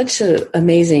just such an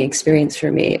amazing experience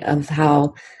for me of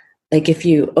how, like, if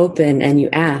you open and you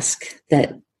ask,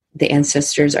 that the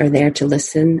ancestors are there to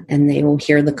listen and they will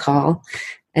hear the call.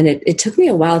 And it took me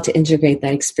a while to integrate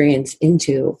that experience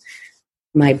into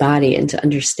my body and to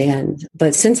understand.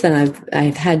 But since then,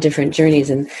 I've had different journeys,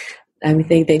 and I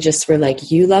think they just were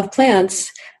like, you love plants.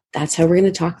 That's how we're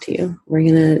going to talk to you. We're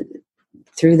going to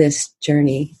through this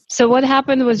journey. So what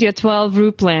happened with your 12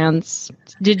 rue plants?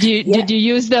 Did you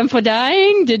use them for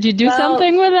dyeing? Did you do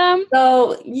something with them?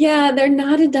 So yeah, they're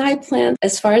not a dye plant.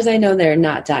 As far as I know, they're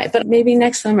not dye. But maybe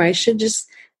next summer I should just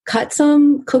cut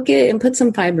some, cook it, and put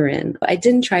some fiber in. I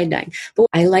didn't try dyeing. But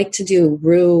I like to do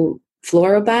rue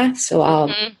floral baths. So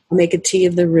I'll make a tea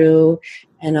of the rue,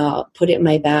 and I'll put it in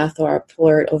my bath, or I'll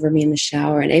pour it over me in the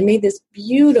shower. And I made this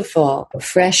beautiful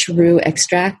fresh rue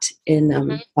extract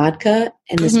in vodka,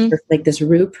 and this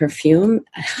rue perfume.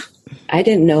 I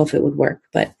didn't know if it would work,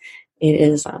 but it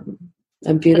is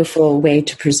a beautiful way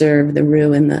to preserve the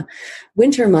rue in the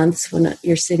winter months when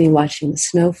you're sitting watching the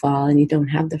snow fall and you don't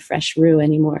have the fresh rue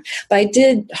anymore. But I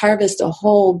did harvest a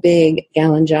whole big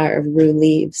gallon jar of rue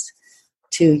leaves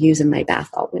to use in my bath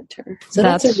all winter. So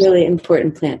that's a really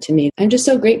important plant to me. I'm just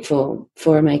so grateful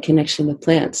for my connection with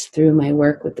plants through my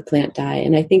work with the plant dye.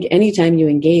 And I think anytime you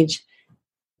engage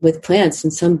with plants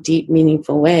in some deep,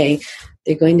 meaningful way,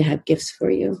 they're going to have gifts for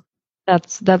you.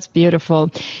 That's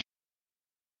beautiful.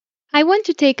 I want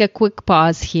to take a quick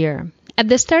pause here. At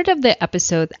the start of the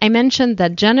episode, I mentioned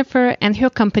that Jennifer and her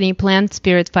company Plant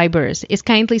Spirit Fibers is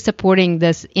kindly supporting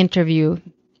this interview.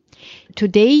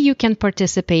 Today, you can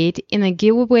participate in a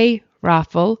giveaway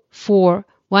raffle for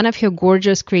one of her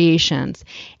gorgeous creations,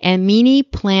 a mini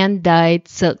plant-dyed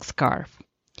silk scarf.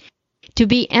 To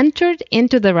be entered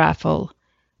into the raffle,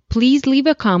 please leave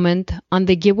a comment on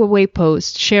the giveaway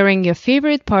post sharing your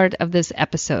favorite part of this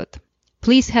episode.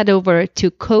 Please head over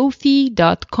to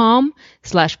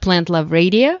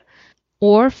ko-fi.com/plantloveradio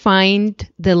or find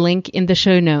the link in the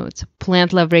show notes,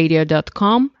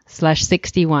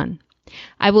 plantloveradio.com/61.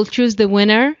 I will choose the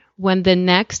winner when the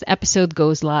next episode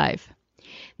goes live.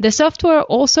 The software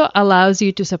also allows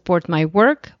you to support my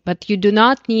work, but you do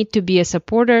not need to be a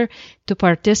supporter to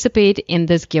participate in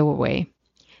this giveaway.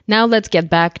 Now let's get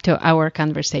back to our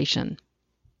conversation.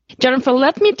 Jennifer,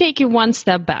 let me take you one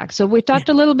step back. So we talked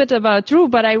a little bit about rue,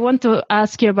 but I want to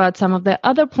ask you about some of the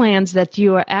other plants that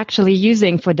you are actually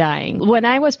using for dyeing. When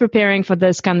I was preparing for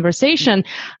this conversation,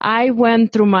 I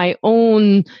went through my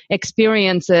own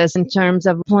experiences in terms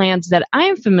of plants that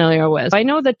I'm familiar with. I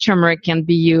know that turmeric can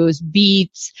be used,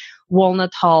 beets,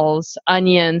 walnut hulls,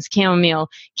 onions, chamomile.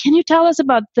 Can you tell us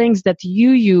about things that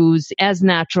you use as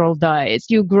natural dyes?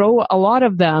 You grow a lot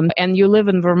of them and you live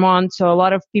in Vermont, so a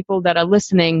lot of people that are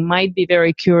listening might be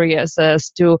very curious as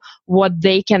to what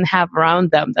they can have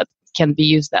around them that can be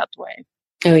used that way.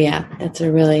 Oh yeah, that's a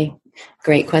really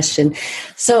great question.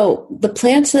 So the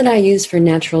plants that I use for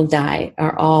natural dye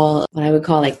are all what I would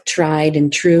call like tried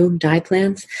and true dye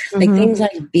plants. Like things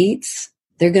like beets.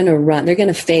 They're going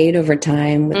to fade over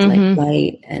time with like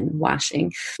light and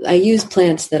washing. I use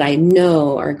plants that I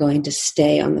know are going to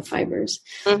stay on the fibers.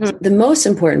 So the most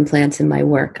important plants in my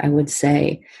work, I would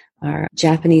say, are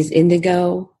Japanese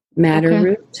indigo, madder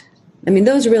root. I mean,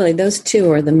 those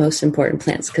two are the most important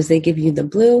plants because they give you the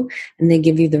blue and they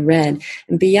give you the red.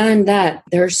 And beyond that,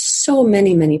 there are so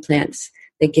many, many plants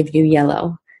that give you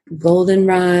yellow.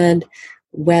 Goldenrod,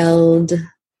 weld,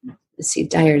 let's see,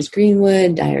 Dyer's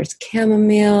greenwood, Dyer's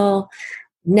chamomile,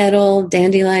 nettle,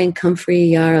 dandelion, comfrey,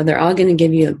 yarrow. They're all going to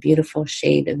give you a beautiful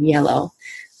shade of yellow.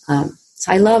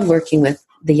 So I love working with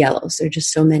the yellows. There are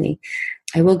just so many.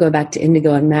 I will go back to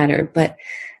indigo and madder, but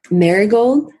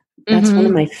marigold, that's one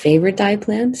of my favorite dye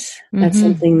plants. That's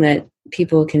something that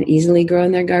people can easily grow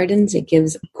in their gardens. It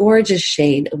gives a gorgeous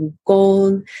shade of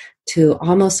gold to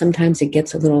almost, sometimes it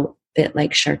gets a little bit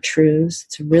like chartreuse.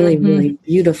 It's a really, really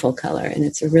beautiful color, and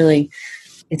it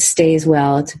stays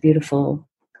well. It's a beautiful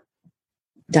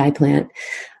dye plant.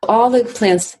 All the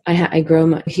plants I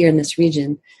grow here in this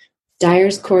region,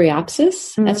 Dyer's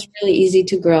coreopsis, that's really easy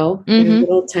to grow. They're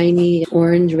little tiny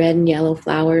orange, red, and yellow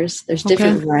flowers. There's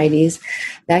different varieties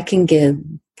that can give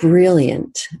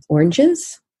brilliant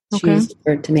oranges. Used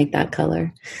to make that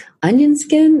color. Onion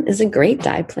skin is a great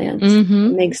dye plant.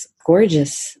 It makes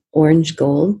gorgeous orange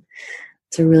gold.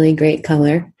 It's a really great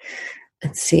color.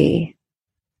 Let's see.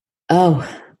 Oh,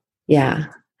 yeah.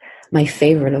 My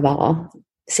favorite of all,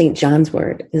 St. John's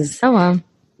wort is. Oh, wow.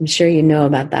 I'm sure you know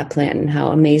about that plant and how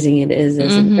amazing it is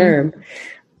as an herb.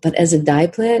 But as a dye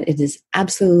plant, it is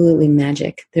absolutely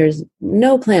magic. There's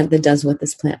no plant that does what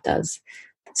this plant does.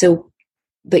 So,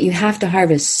 but you have to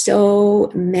harvest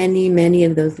so many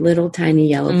of those little tiny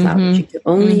yellow flowers. You can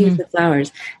only use the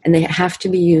flowers, and they have to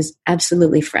be used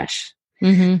absolutely fresh.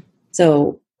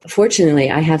 So fortunately,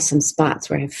 I have some spots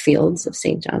where I have fields of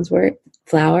St. John's wort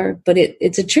flower, but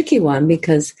it's a tricky one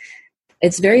because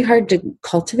it's very hard to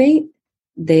cultivate.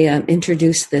 They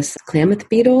introduced this Klamath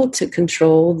beetle to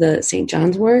control the St.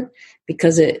 John's wort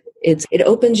because it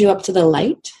opens you up to the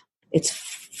light. It's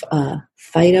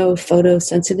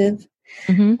photosensitive.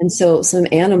 And so some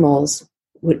animals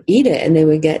would eat it and they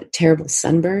would get terrible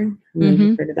sunburn.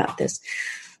 You've heard about this.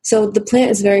 So the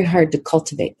plant is very hard to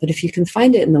cultivate, but if you can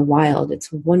find it in the wild,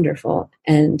 it's wonderful.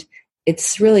 And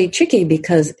it's really tricky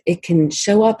because it can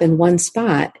show up in one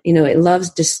spot. You know, it loves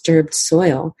disturbed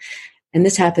soil. And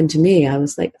this happened to me. I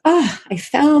was like, I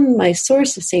found my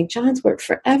source of St. John's wort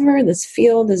forever. This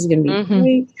field is going to be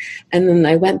great. And then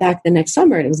I went back the next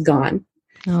summer and it was gone.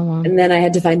 Oh, wow. And then I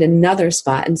had to find another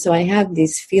spot. And so I have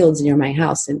these fields near my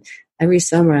house. And every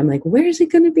summer I'm like, where is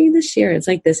it going to be this year? It's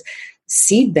like this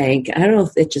seed bank. I don't know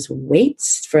if it just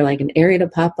waits for like an area to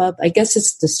pop up. I guess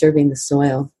it's disturbing the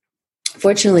soil.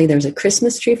 Fortunately, there's a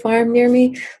Christmas tree farm near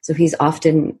me. So he's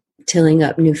often tilling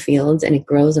up new fields and it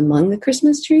grows among the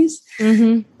Christmas trees.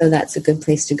 So that's a good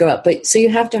place to grow up. But so you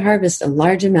have to harvest a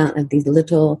large amount of these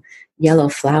little yellow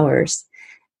flowers,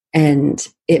 and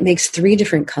it makes 3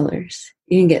 different colors.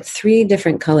 You can get 3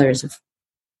 different colors of,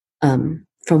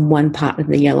 from one pot of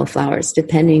the yellow flowers,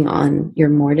 depending on your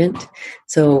mordant.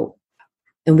 So,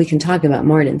 and we can talk about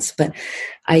mordants, but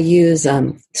I use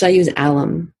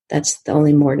alum. That's the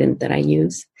only mordant that I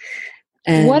use.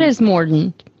 And what is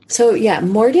mordant? So yeah,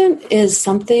 mordant is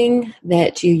something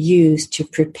that you use to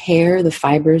prepare the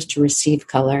fibers to receive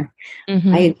color.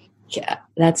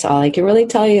 That's all I can really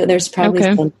tell you. There's probably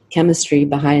some chemistry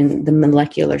behind the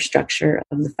molecular structure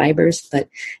of the fibers, but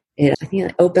I think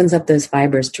it opens up those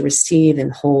fibers to receive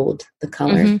and hold the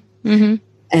color.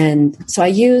 And so I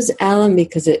use alum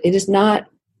because it is not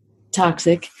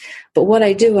toxic. But what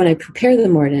I do when I prepare the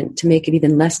mordant to make it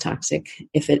even less toxic,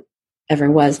 if it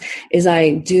ever was, is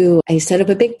I set up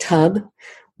a big tub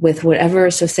with whatever.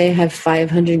 So say I have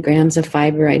 500 grams of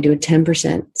fiber, I do a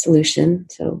 10% solution,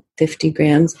 so 50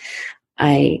 grams.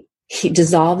 I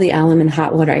dissolve the alum in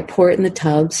hot water. I pour it in the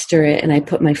tub, stir it, and I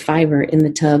put my fiber in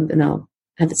the tub, and I'll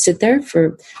have it sit there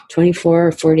for 24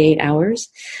 or 48 hours.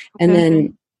 And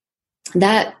then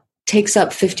that takes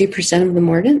up 50% of the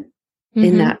mordant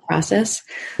in that process.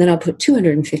 Then I'll put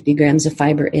 250 grams of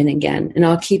fiber in again, and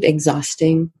I'll keep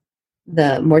exhausting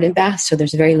the mordant bath, so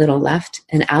there's very little left.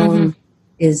 And alum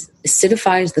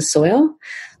acidifies the soil.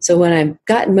 So when I've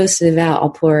gotten most of it out, I'll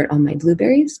pour it on my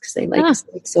blueberries because they like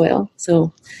acidic soil.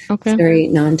 So it's very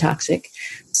non-toxic.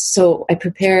 So I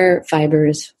prepare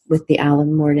fibers with the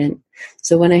alum mordant.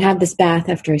 So when I have this bath,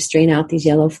 after I strain out these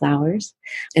yellow flowers,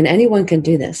 and anyone can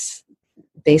do this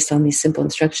based on these simple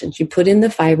instructions, you put in the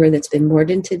fiber that's been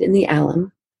mordanted in the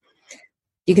alum.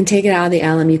 You can take it out of the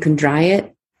alum, you can dry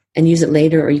it and use it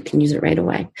later, or you can use it right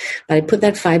away. But I put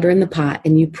that fiber in the pot,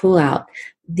 and you pull out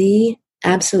the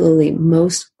absolutely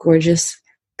most gorgeous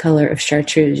color of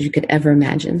chartreuse you could ever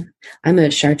imagine. I'm a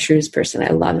chartreuse person. I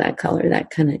love that color,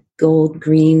 that kind of gold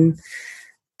green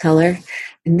color.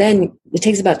 And then it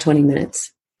takes about 20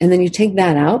 minutes. And then you take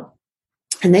that out,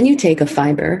 and then you take a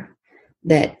fiber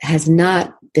that has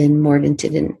not been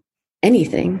mordanted in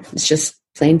anything. It's just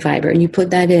plain fiber. And you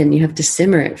put that in, you have to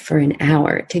simmer it for an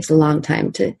hour. It takes a long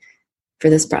time for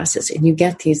this process. And you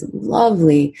get these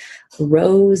lovely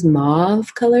rose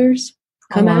mauve colors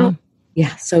come out.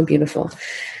 Yeah, so beautiful.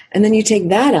 And then you take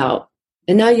that out,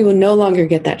 and now you will no longer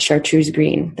get that chartreuse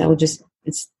green. That will just,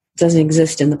 it doesn't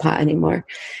exist in the pot anymore.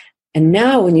 And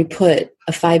now when you put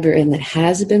a fiber in that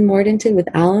has been mordanted with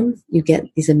alum, you get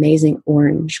these amazing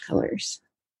orange colors.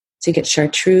 So you get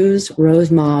chartreuse,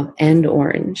 rose mauve, and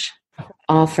orange,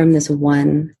 all from this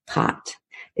one pot.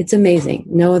 It's amazing.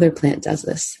 No other plant does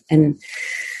this. And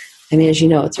I mean, as you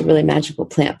know, it's a really magical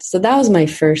plant. So that was my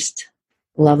first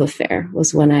love affair,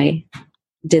 was when I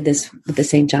did this with the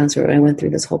St. John's wort. I went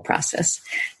through this whole process.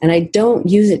 And I don't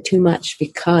use it too much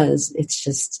because it's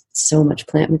just so much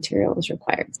plant material is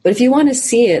required. But if you want to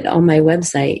see it on my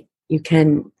website, you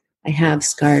can. I have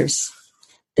scarves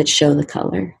that show the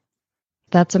color.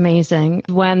 That's amazing.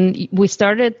 When we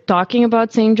started talking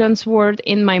about St. John's wort,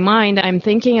 in my mind, I'm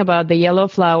thinking about the yellow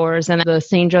flowers and the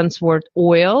St. John's wort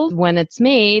oil. When it's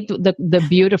made, the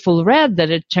beautiful red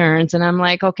that it turns. And I'm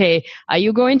like, okay, are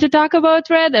you going to talk about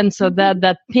red? And so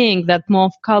that pink, that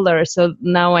mauve color. So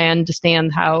now I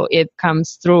understand how it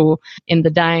comes through in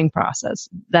the dyeing process.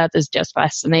 That is just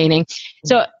fascinating.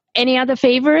 So any other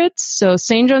favorites? So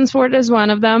St. John's wort is one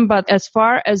of them. But as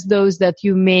far as those that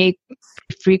you make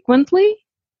frequently?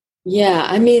 Yeah,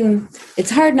 I mean,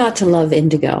 it's hard not to love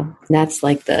indigo. That's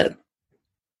like the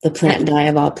plant dye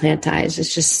of all plant dyes.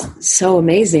 It's just so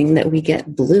amazing that we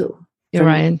get blue. You're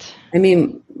right. I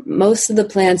mean, most of the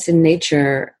plants in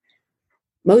nature,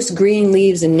 most green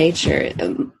leaves in nature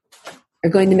are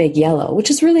going to make yellow,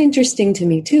 which is really interesting to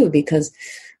me too, because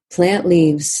plant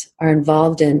leaves are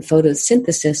involved in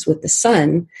photosynthesis with the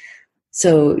sun.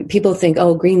 So people think,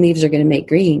 oh, green leaves are going to make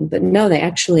green. But no, they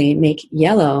actually make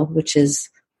yellow, which is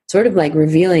sort of like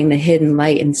revealing the hidden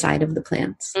light inside of the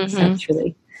plants. Mm-hmm. So that's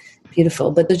really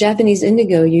beautiful. But the Japanese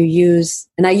indigo you use,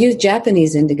 and I use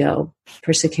Japanese indigo,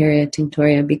 Persicaria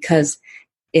tinctoria, because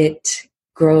it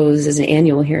grows as an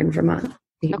annual here in Vermont.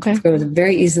 It grows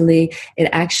very easily.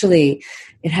 It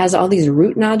has all these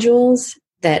root nodules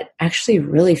that actually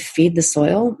really feed the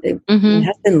soil. My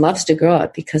husband loves to grow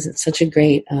it because it's such a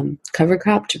great cover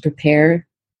crop to prepare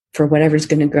for whatever's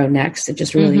going to grow next. It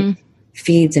just really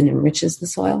feeds and enriches the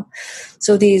soil.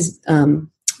 So these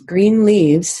green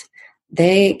leaves,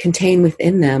 they contain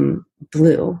within them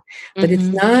blue, but it's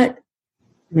not,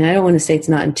 I mean, I don't want to say it's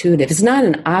not intuitive. It's not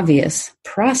an obvious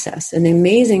process. And the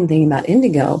amazing thing about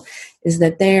indigo is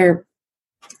that there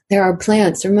are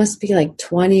plants, there must be like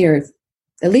 20 or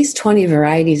at least 20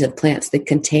 varieties of plants that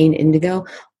contain indigo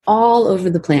all over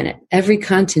the planet. Every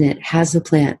continent has a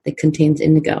plant that contains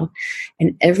indigo.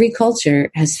 And every culture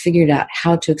has figured out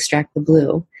how to extract the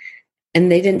blue.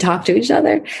 And they didn't talk to each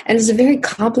other. And it's a very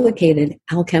complicated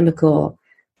alchemical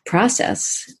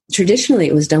process. Traditionally,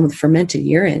 it was done with fermented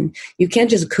urine. You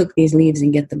can't just cook these leaves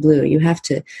and get the blue. You have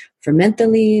to ferment the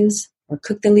leaves or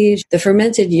cook the leaves. The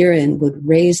fermented urine would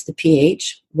raise the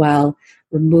pH while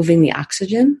removing the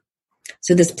oxygen.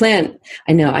 So this plant,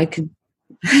 I know I could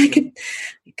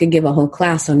give a whole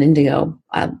class on indigo.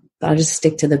 I'll just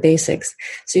stick to the basics.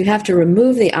 So you have to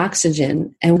remove the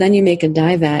oxygen, and then you make a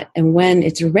dye vat. And when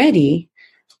it's ready,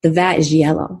 the vat is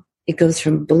yellow. It goes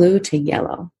from blue to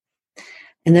yellow.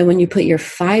 And then when you put your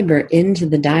fiber into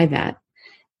the dye vat,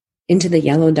 into the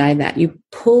yellow dye vat, you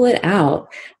pull it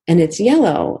out and it's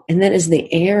yellow. And then as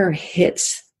the air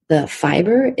hits the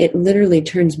fiber, it literally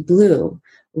turns blue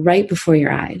right before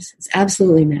your eyes. It's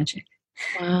absolutely magic.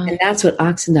 Wow. And that's what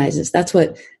oxidizes. That's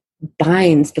what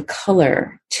binds the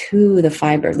color to the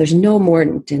fiber. There's no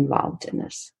mordant involved in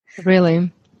this.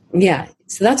 Really? Yeah.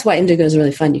 So that's why indigo is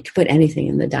really fun. You can put anything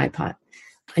in the dye pot,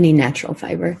 any natural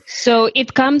fiber. So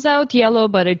it comes out yellow,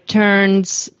 but it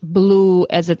turns blue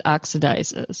as it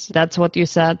oxidizes. That's what you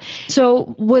said.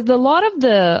 So with a lot of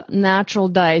the natural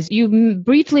dyes, you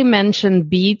briefly mentioned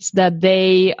beads that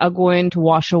they are going to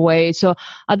wash away. So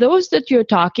are those that you're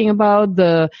talking about,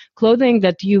 the clothing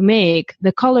that you make,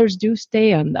 the colors do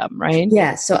stay on them, right?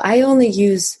 Yeah. So I only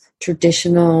use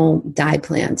traditional dye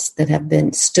plants that have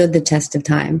stood the test of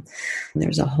time.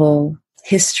 There's a whole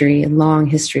history, a long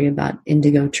history about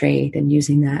indigo trade and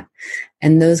using that.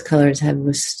 And those colors have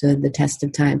withstood the test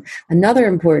of time. Another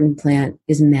important plant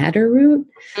is madder root.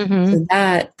 Mm-hmm.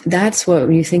 So that's what,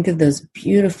 when you think of those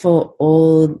beautiful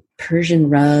old Persian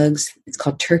rugs, it's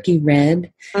called Turkey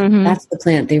red. Mm-hmm. That's the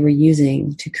plant they were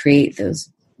using to create those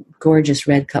gorgeous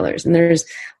red colors. And there's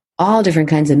all different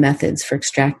kinds of methods for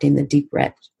extracting the deep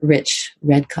red, rich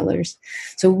red colors.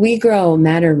 So we grow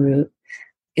madder root.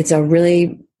 It's a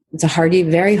really It's a hardy,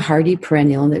 very hardy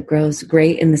perennial that grows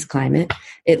great in this climate.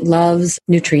 It loves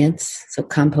nutrients, so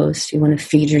compost. You want to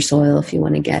feed your soil if you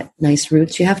want to get nice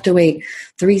roots. You have to wait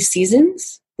 3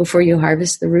 seasons before you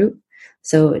harvest the root.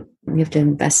 So you have to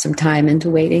invest some time into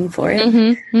waiting for it.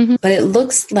 Mm-hmm, mm-hmm. But it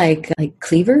looks like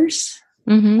cleavers.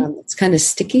 Mm-hmm. It's kind of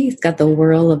sticky. It's got the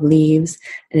whirl of leaves,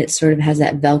 and it sort of has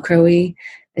that Velcro-y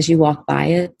as you walk by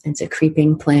it. It's a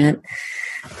creeping plant.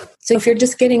 So if you're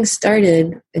just getting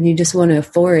started and you just want to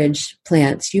forage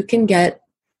plants, you can get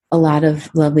a lot of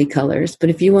lovely colors. But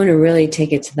if you want to really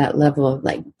take it to that level of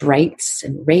like brights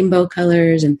and rainbow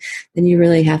colors, and then you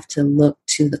really have to look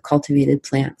to the cultivated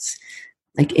plants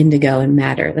like indigo and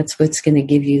madder. That's what's going to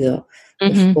give you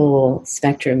the full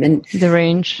spectrum and the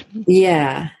range.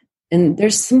 Yeah. And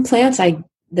there's some plants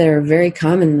that are very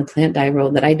common in the plant dye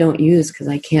world that I don't use because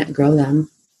I can't grow them.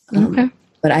 Okay.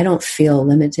 But I don't feel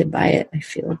limited by it. I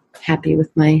feel happy with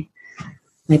my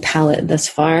palette thus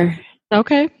far.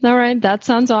 Okay. All right. That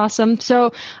sounds awesome.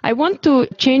 So I want to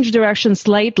change direction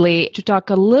slightly to talk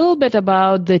a little bit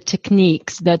about the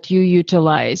techniques that you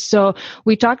utilize. So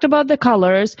we talked about the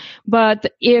colors,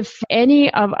 but if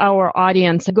any of our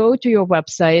audience go to your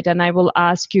website, and I will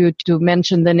ask you to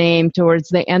mention the name towards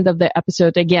the end of the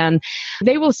episode again,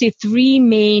 they will see 3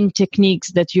 main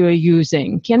techniques that you're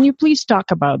using. Can you please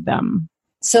talk about them?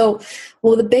 So,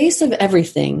 well, the base of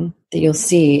everything that you'll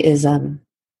see is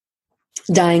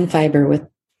dyeing fiber with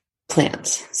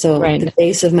plants. So the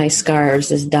base of my scarves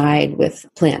is dyed with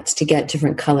plants to get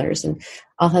different colors. And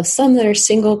I'll have some that are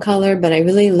single color, but I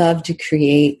really love to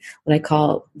create what I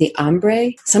call the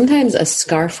ombre. Sometimes a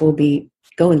scarf will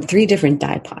go in 3 different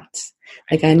dye pots.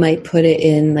 Like I might put it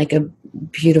in like a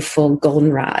beautiful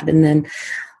goldenrod, and then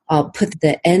I'll put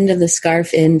the end of the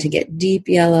scarf in to get deep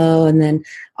yellow, and then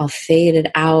I'll fade it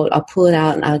out. I'll pull it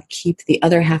out and I'll keep the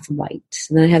other half white.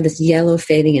 And then I have this yellow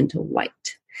fading into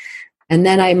white. And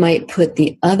then I might put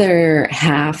the other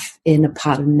half in a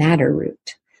pot of madder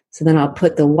root. So then I'll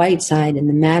put the white side in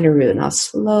the madder root, and I'll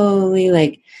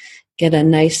slowly get a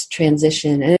nice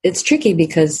transition. And it's tricky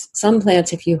because some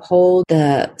plants, if you hold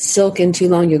the silk in too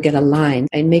long, you'll get a line.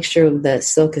 I make sure the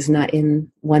silk is not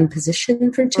in one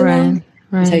position for too long.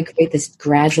 Right. So I create this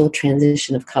gradual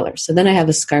transition of color. So then I have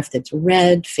a scarf that's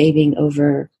red fading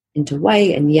over into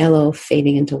white and yellow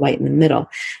fading into white in the middle.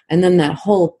 And then that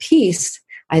whole piece,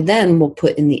 I then will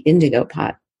put in the indigo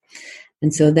pot.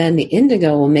 And so then the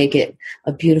indigo will make it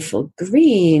a beautiful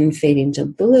green fading to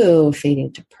blue,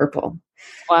 fading to purple.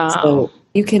 Wow. So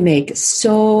you can make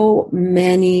so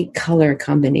many color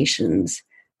combinations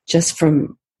just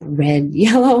from red,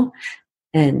 yellow,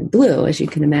 and blue, as you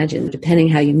can imagine, depending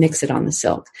how you mix it on the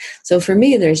silk. So for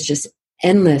me, there's just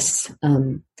endless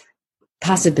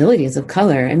possibilities of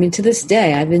color. I mean, to this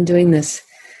day, I've been doing this,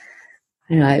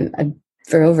 I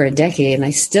for over a decade, and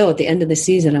I still, at the end of the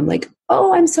season, I'm like,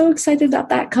 oh, I'm so excited about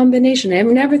that combination. I've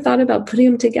never thought about putting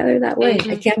them together that way.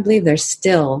 I can't believe there's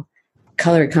still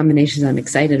color combinations I'm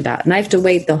excited about. And I have to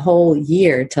wait the whole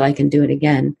year till I can do it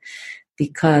again,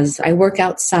 because I work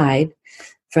outside.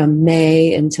 From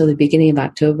May until the beginning of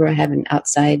October, I have an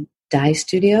outside dye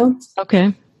studio.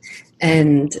 Okay.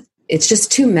 And it's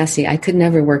just too messy. I could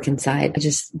never work inside.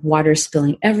 Just water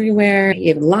spilling everywhere.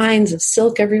 You have lines of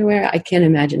silk everywhere. I can't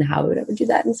imagine how I would ever do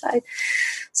that inside.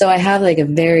 So I have a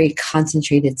very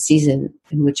concentrated season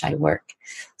in which I work.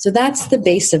 So that's the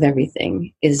base of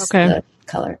everything is the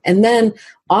color. And then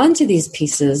onto these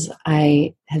pieces,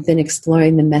 I have been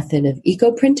exploring the method of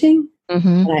eco-printing.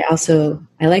 Mm-hmm. And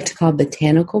I like to call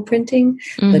botanical printing,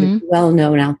 but it's well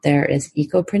known out there as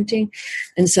eco printing.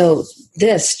 And so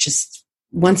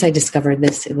once I discovered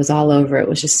this, it was all over. It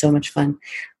was just so much fun.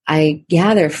 I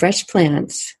gather fresh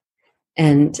plants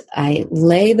and I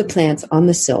lay the plants on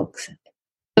the silk.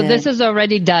 So this is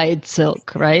already dyed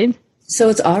silk, right? So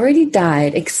it's already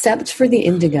dyed, except for the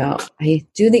indigo. I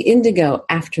do the indigo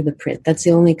after the print. That's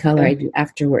the only color I do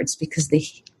afterwards, because the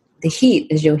heat,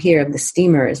 as you'll hear, of the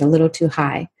steamer is a little too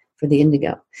high for the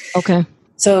indigo. Okay.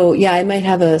 So, I might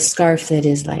have a scarf that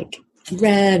is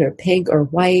red or pink or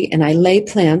white, and I lay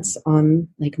plants on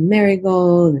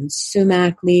marigold and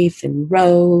sumac leaf and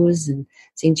rose and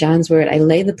St. John's wort. I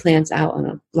lay the plants out on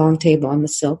a long table on the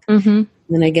silk. Mm-hmm. And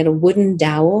then I get a wooden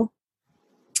dowel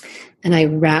and I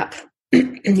wrap.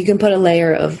 You can put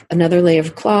another layer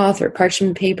of cloth or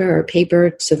parchment paper or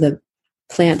paper so the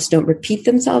plants don't repeat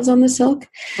themselves on the silk.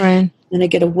 Right. Then I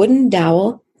get a wooden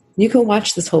dowel. You can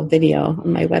watch this whole video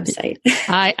on my website.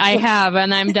 I have,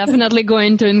 and I'm definitely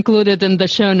going to include it in the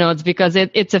show notes because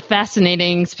it's a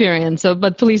fascinating experience. So,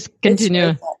 but please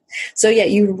continue. So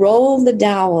you roll the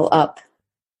dowel up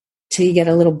till you get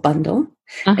a little bundle.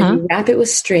 and you wrap it with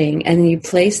string, and you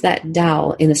place that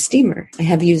dowel in a steamer. I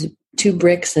have used 2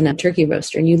 bricks and a turkey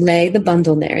roaster, and you lay the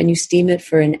bundle there and you steam it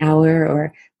for an hour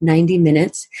or 90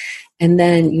 minutes. And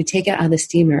then you take it out of the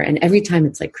steamer, and every time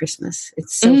it's like Christmas.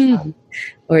 It's so fun.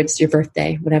 Or it's your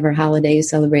birthday, whatever holiday you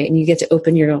celebrate, and you get to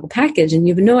open your little package, and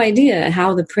you have no idea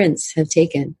how the prints have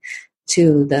taken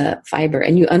to the fiber.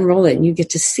 And you unroll it, and you get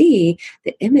to see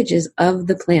the images of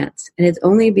the plants. And it's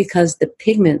only because the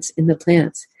pigments in the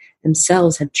plants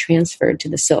themselves have transferred to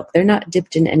the silk. They're not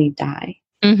dipped in any dye.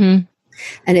 And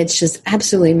it's just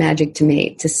absolutely magic to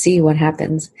me to see what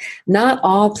happens. Not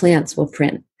all plants will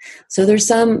print. So there's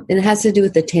some, and it has to do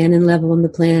with the tannin level in the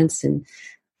plants, and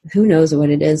who knows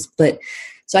what it is. But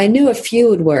so I knew a few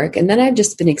would work, and then I've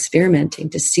just been experimenting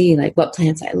to see like what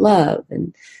plants I love.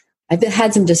 And I've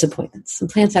had some disappointments. Some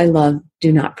plants I love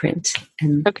do not print,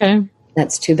 and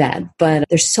that's too bad. But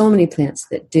there's so many plants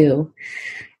that do.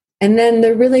 And then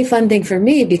the really fun thing for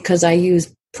me, because I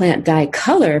use plant dye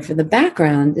color for the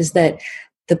background, is that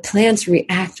the plants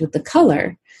react with the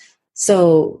color.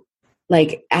 So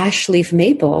like ash leaf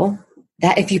maple,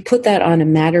 that if you put that on a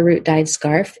madder root dyed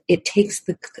scarf, it takes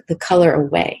the color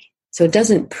away. So it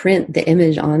doesn't print the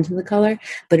image onto the color,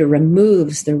 but it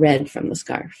removes the red from the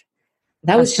scarf.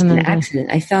 That was just an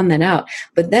accident. I found that out.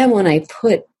 But then when I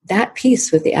put that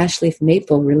piece with the ash leaf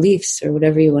maple reliefs, or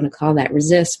whatever you want to call that,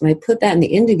 resist, when I put that in the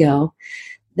indigo,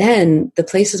 then the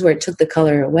places where it took the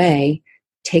color away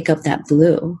take up that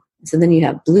blue. So then you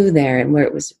have blue there, and where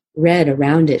it was red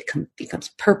around it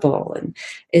becomes purple. And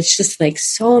it's just like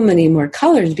so many more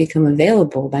colors become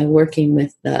available by working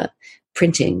with the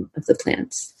printing of the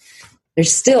plants.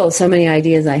 There's still so many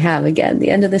ideas I have. Again,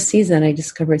 the end of the season, I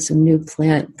discovered some new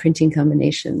plant printing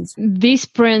combinations. These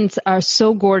prints are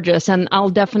so gorgeous, and I'll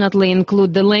definitely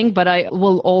include the link, but I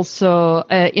will also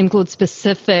include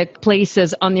specific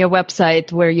places on your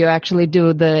website where you actually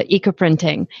do the eco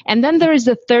printing. And then there is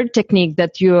a third technique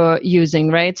that you're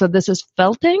using, right? So this is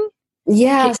felting?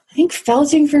 Yeah, I think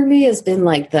felting for me has been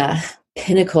like the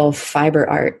pinnacle of fiber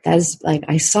art. That is like,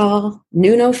 I saw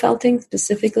Nuno felting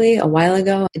specifically a while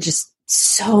ago. It just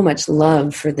so much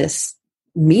love for this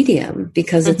medium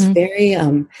because it's very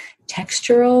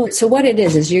textural. So what it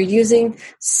is you're using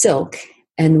silk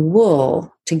and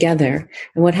wool together.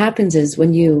 And what happens is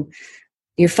when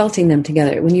you're felting them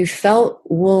together, when you felt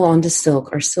wool onto silk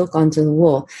or silk onto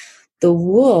the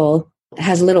wool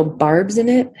has little barbs in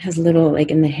it, has little like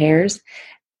in the hairs.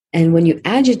 And when you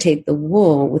agitate the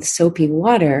wool with soapy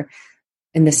water,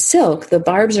 and the silk, the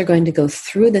barbs are going to go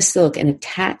through the silk and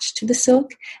attach to the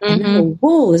silk, and then the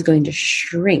wool is going to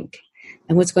shrink.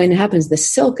 And what's going to happen is the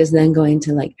silk is then going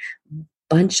to like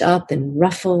bunch up and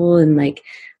ruffle and like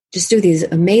just do these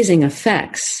amazing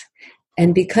effects.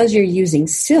 And because you're using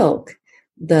silk,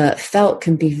 the felt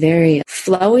can be very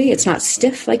flowy. It's not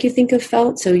stiff like you think of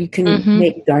felt, so you can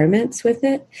make garments with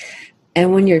it.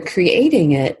 And when you're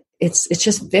creating it, it's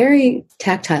just very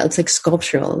tactile. It's like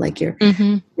sculptural. Like you're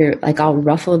like, I'll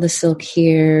ruffle the silk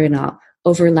here and I'll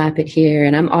overlap it here.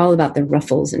 And I'm all about the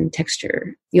ruffles and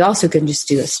texture. You also can just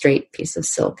do a straight piece of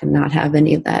silk and not have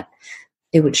any of that.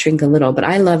 It would shrink a little, but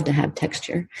I love to have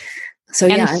texture. So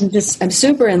yeah, I'm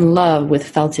super in love with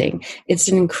felting. It's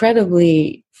an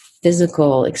incredibly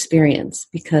physical experience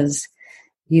because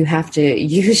you have to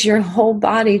use your whole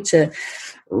body to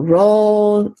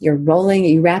roll. You're rolling,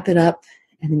 you wrap it up,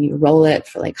 and then you roll it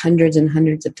for like hundreds and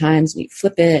hundreds of times, and you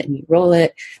flip it and you roll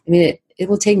it. I mean, it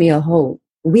will take me a whole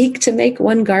week to make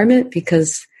one garment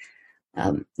because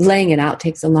laying it out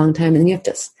takes a long time. And then you have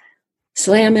to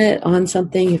slam it on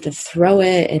something, you have to throw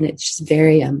it, and it's just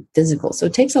very physical. So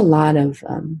it takes a lot of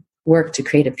work to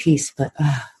create a piece,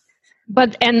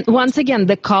 But, and once again,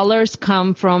 the colors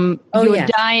come from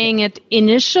dyeing it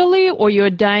initially or you're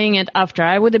dyeing it after?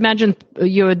 I would imagine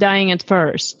you're dyeing it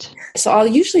first. So I'll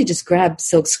usually just grab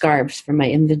silk scarves from my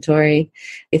inventory.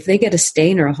 If they get a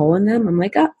stain or a hole in them, I'm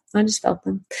like, I just felt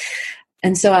them.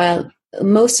 And so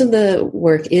most of the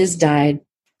work is dyed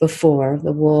before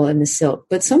the wool and the silk.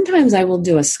 But sometimes I will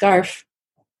do a scarf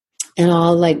and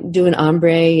I'll like do an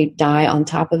ombre dye on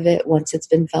top of it once it's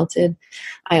been felted.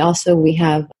 We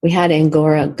had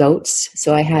Angora goats.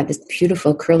 So I had this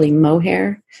beautiful curly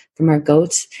mohair from our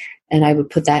goats, and I would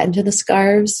put that into the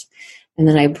scarves. And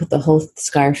then I put the whole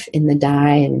scarf in the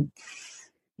dye, and,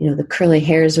 the curly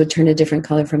hairs would turn a different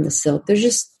color from the silk.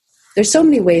 There's so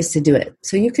many ways to do it.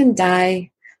 So you can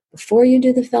dye before you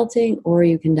do the felting, or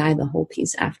you can dye the whole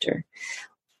piece after.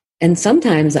 And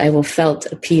sometimes I will felt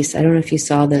a piece. I don't know if you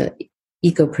saw the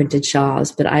eco-printed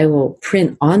shawls, but I will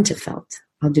print onto felt.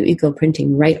 I'll do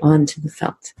eco-printing right onto the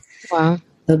felt. Wow.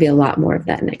 There'll be a lot more of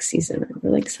that next season. I'm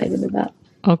really excited about.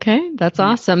 Okay, that's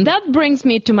awesome. That brings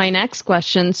me to my next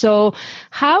question. So,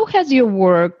 how has your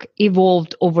work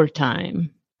evolved over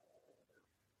time?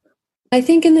 I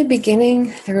think in the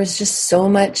beginning, there was just so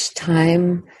much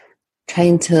time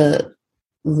trying to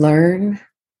learn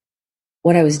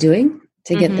what I was doing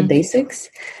to get the basics.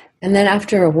 And then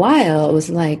after a while, it was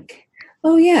like,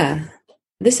 oh, yeah,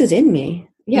 this is in me.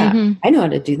 Yeah, I know how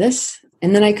to do this.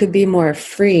 And then I could be more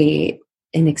free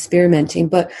in experimenting.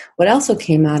 But what also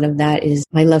came out of that is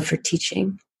my love for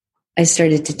teaching. I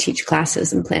started to teach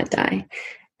classes in plant dye,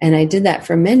 and I did that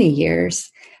for many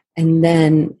years. And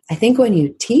then I think when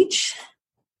you teach,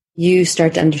 you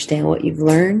start to understand what you've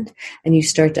learned, and you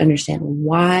start to understand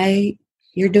why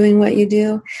you're doing what you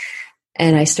do.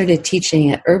 And I started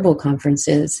teaching at herbal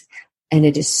conferences, and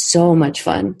it is so much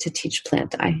fun to teach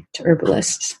plant dye to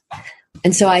herbalists.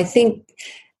 And so I think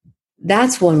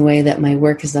that's one way that my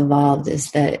work has evolved,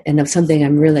 is that, and something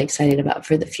I'm really excited about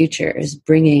for the future, is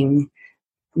bringing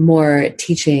more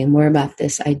teaching, more about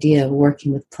this idea of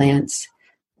working with plants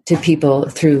to people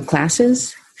through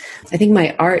classes. I think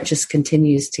my art just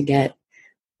continues to get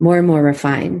more and more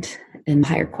refined and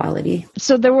higher quality.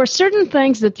 So there were certain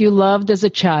things that you loved as a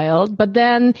child, but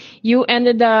then you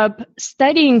ended up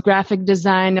studying graphic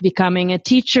design, becoming a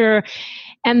teacher,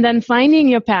 and then finding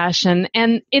your passion.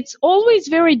 And it's always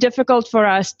very difficult for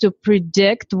us to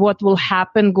predict what will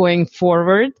happen going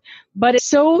forward. But it's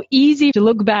so easy to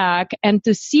look back and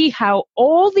to see how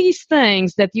all these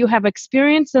things that you have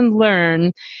experienced and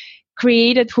learned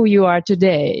created who you are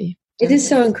today. It is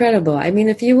so incredible. I mean,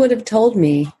 if you would have told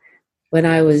me when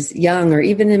I was young, or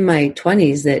even in my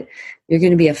 20s, that you're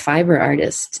going to be a fiber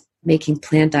artist making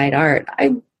plant-dyed art,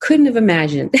 I couldn't have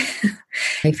imagined.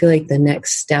 I feel like the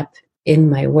next step in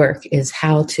my work is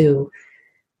how to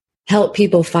help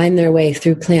people find their way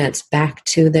through plants back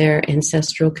to their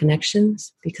ancestral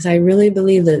connections, because I really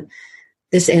believe that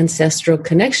this ancestral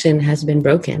connection has been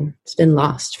broken. It's been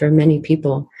lost for many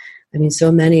people. I mean, so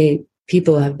many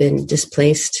people have been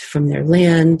displaced from their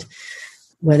land,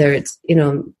 whether it's,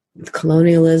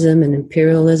 colonialism and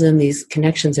imperialism. These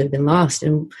connections have been lost.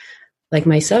 And like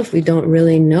myself, we don't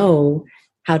really know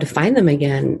how to find them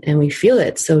again. And we feel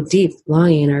it so deep,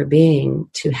 longing in our being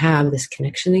to have this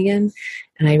connection again.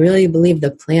 And I really believe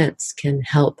the plants can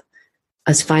help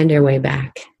us find our way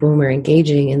back when we're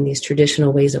engaging in these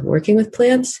traditional ways of working with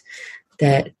plants,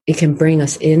 that it can bring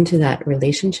us into that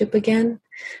relationship again.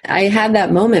 I had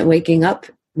that moment waking up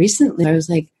recently. I was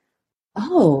like,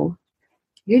 oh,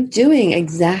 you're doing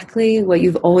exactly what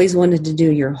you've always wanted to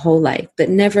do your whole life, but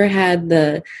never had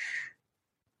the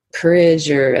courage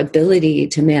or ability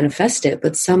to manifest it.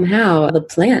 But somehow the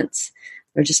plants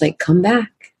are just like, come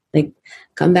back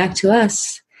to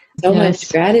us. So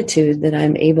much gratitude that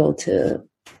I'm able to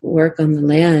work on the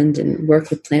land and work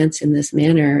with plants in this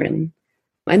manner. And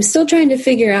I'm still trying to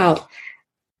figure out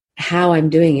how I'm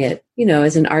doing it.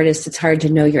 As an artist, it's hard to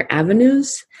know your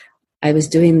avenues. I was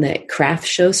doing the craft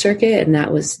show circuit, and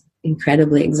that was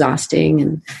incredibly exhausting,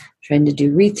 and trying to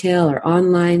do retail or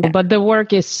online. But the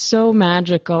work is so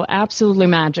magical, absolutely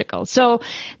magical. So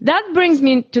that brings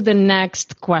me to the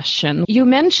next question. You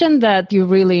mentioned that you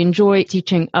really enjoy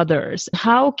teaching others.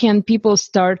 How can people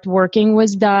start working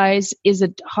with dyes? Is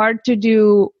it hard to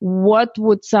do? What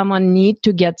would someone need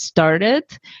to get started?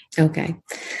 Okay.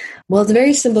 Well, it's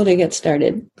very simple to get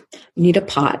started. You need a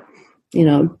pot,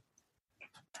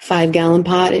 5-gallon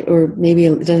pot, or maybe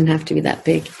it doesn't have to be that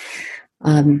big.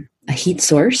 A heat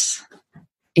source.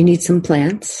 You need some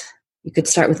plants. You could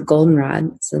start with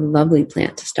goldenrod. It's a lovely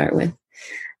plant to start with.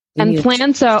 And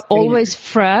plants are always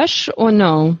fresh or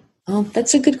no? Oh,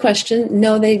 that's a good question.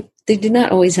 No, they do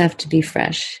not always have to be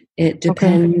fresh. It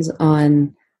depends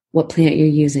on what plant you're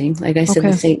using. Like I said,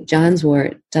 the St. John's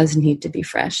wort doesn't need to be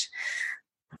fresh.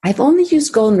 I've only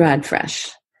used goldenrod fresh,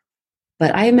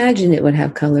 but I imagine it would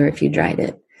have color if you dried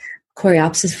it.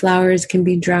 Coreopsis flowers can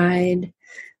be dried.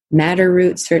 Madder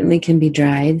root certainly can be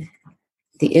dried.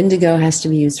 The indigo has to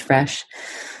be used fresh.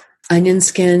 Onion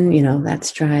skin,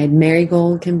 that's dried.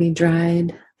 Marigold can be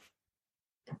dried.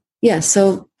 Yeah,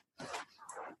 so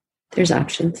there's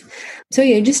options. So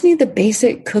you just need the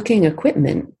basic cooking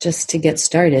equipment just to get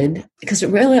started, because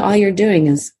really all you're doing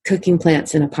is cooking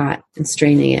plants in a pot and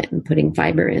straining it and putting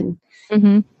fiber in.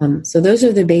 So those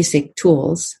are the basic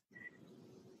tools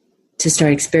to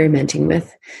start experimenting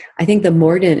with. I think the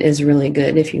mordant is really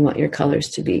good if you want your colors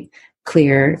to be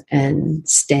clear and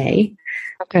stay.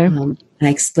 I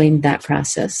explained that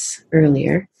process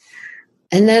earlier.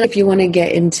 And then if you want to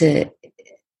get into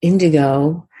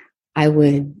indigo, I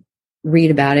would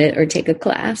read about it or take a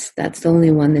class. That's the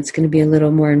only one that's going to be a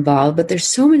little more involved. But there's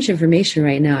so much information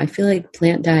right now. I feel like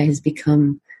plant dye has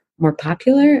become more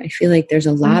popular. I feel like there's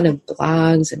a lot of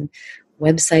blogs and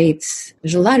websites.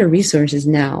 There's a lot of resources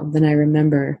now than I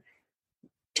remember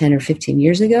 10 or 15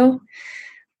 years ago.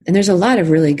 And there's a lot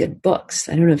of really good books.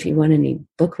 I don't know if you want any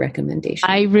book recommendations.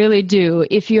 I really do.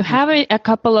 If you have a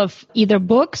couple of either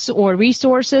books or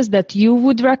resources that you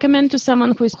would recommend to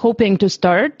someone who's hoping to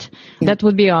start, that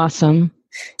would be awesome.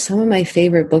 Some of my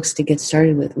favorite books to get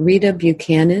started with, Rita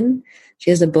Buchanan.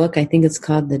 She has a book, I think it's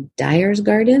called The Dyer's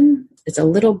Garden. It's a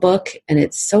little book, and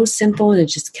it's so simple, and it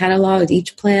just catalogs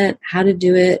each plant, how to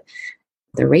do it,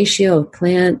 the ratio of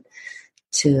plant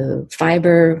to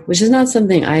fiber, which is not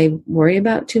something I worry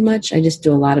about too much. I just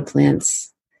do a lot of plants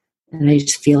and I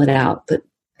just feel it out. But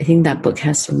I think that book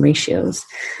has some ratios.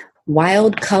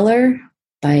 Wild Color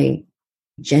by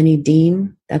Jenny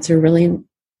Dean. That's a really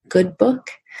good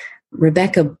book.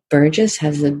 Rebecca Burgess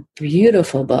has a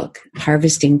beautiful book,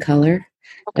 Harvesting Color.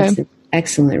 Okay. That's an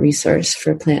excellent resource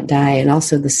for plant dye and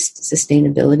also the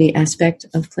sustainability aspect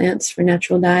of plants for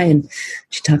natural dye. And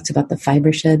she talks about the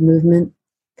fiber shed movement.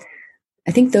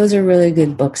 I think those are really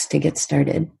good books to get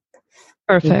started.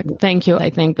 Perfect. Thank you. I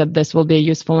think that this will be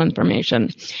useful information.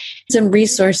 Some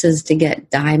resources to get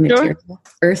dye material. Sure.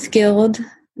 Earth Guild,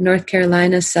 North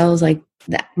Carolina sells like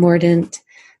that. Mordant,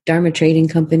 Dharma Trading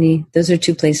Company. Those are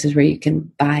two places where you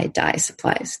can buy dye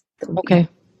supplies. Okay.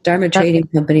 Dharma Trading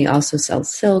Company also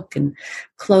sells silk and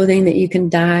clothing that you can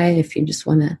dye if you just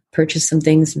want to purchase some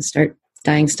things and start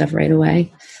dyeing stuff right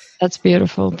away. That's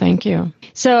beautiful. Thank you.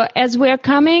 So as we're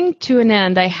coming to an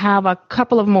end, I have a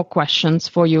couple of more questions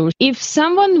for you. If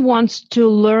someone wants to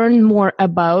learn more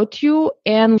about you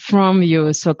and from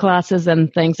you, so classes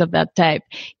and things of that type,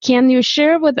 can you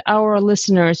share with our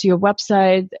listeners your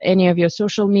website, any of your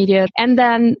social media? And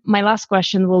then my last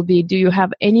question will be, do you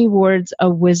have any words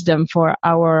of wisdom for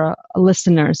our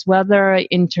listeners, whether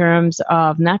in terms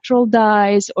of natural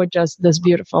dyes or just this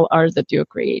beautiful art that you're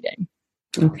creating?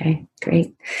 Okay,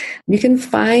 great. You can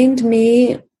find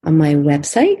me on my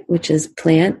website, which is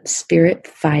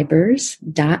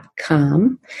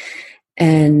plantspiritfibers.com.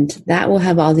 And that will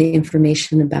have all the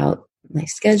information about my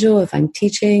schedule. If I'm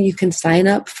teaching, you can sign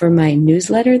up for my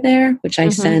newsletter there, which I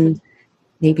send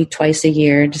maybe twice a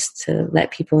year just to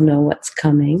let people know what's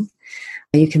coming.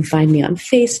 You can find me on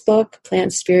Facebook,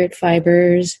 Plant Spirit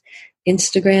Fibers,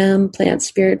 Instagram, Plant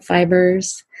Spirit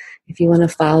Fibers, if you want to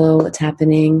follow what's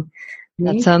happening.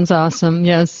 That sounds awesome.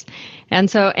 Yes. And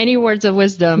so any words of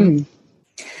wisdom?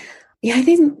 Yeah, I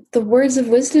think the words of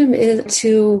wisdom is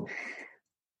to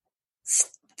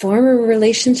form a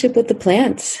relationship with the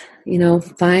plants. You know,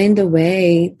 find a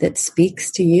way that speaks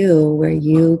to you where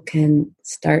you can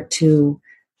start to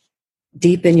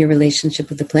deepen your relationship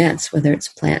with the plants, whether it's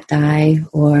plant dye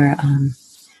or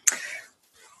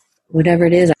whatever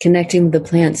it is. Connecting with the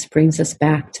plants brings us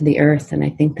back to the earth. And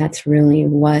I think that's really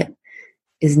what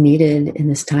is needed in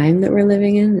this time that we're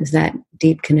living in, is that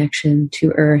deep connection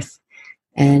to earth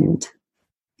and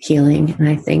healing. And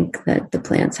I think that the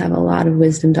plants have a lot of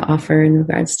wisdom to offer in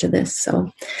regards to this.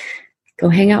 So go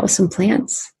hang out with some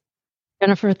plants.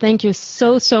 Jennifer, thank you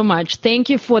so, so much. Thank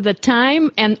you for the time,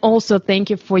 and also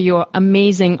thank you for your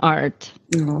amazing art.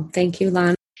 Oh, thank you,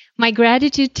 Lana. My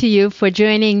gratitude to you for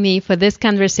joining me for this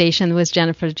conversation with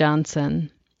Jennifer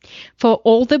Johnson. For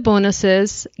all the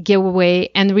bonuses, giveaway,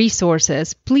 and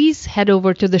resources, please head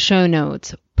over to the show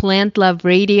notes,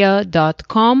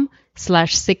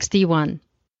 plantloveradio.com/61.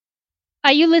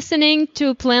 Are you listening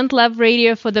to Plant Love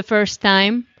Radio for the first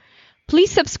time?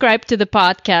 Please subscribe to the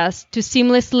podcast to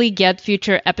seamlessly get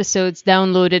future episodes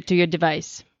downloaded to your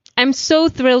device. I'm so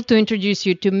thrilled to introduce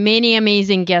you to many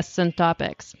amazing guests and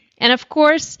topics. And of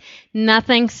course,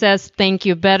 nothing says thank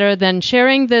you better than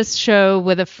sharing this show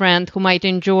with a friend who might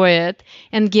enjoy it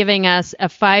and giving us a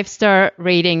 5-star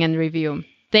rating and review.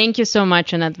 Thank you so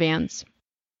much in advance.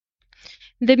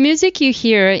 The music you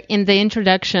hear in the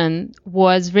introduction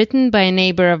was written by a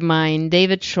neighbor of mine,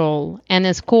 David Scholl, and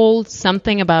is called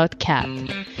Something About Cat.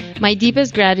 My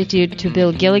deepest gratitude to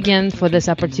Bill Gilligan for this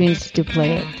opportunity to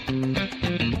play it.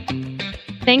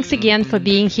 Thanks again for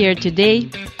being here today.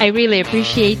 I really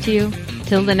appreciate you.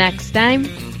 Till the next time,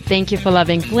 thank you for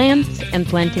loving plants and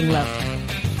planting love.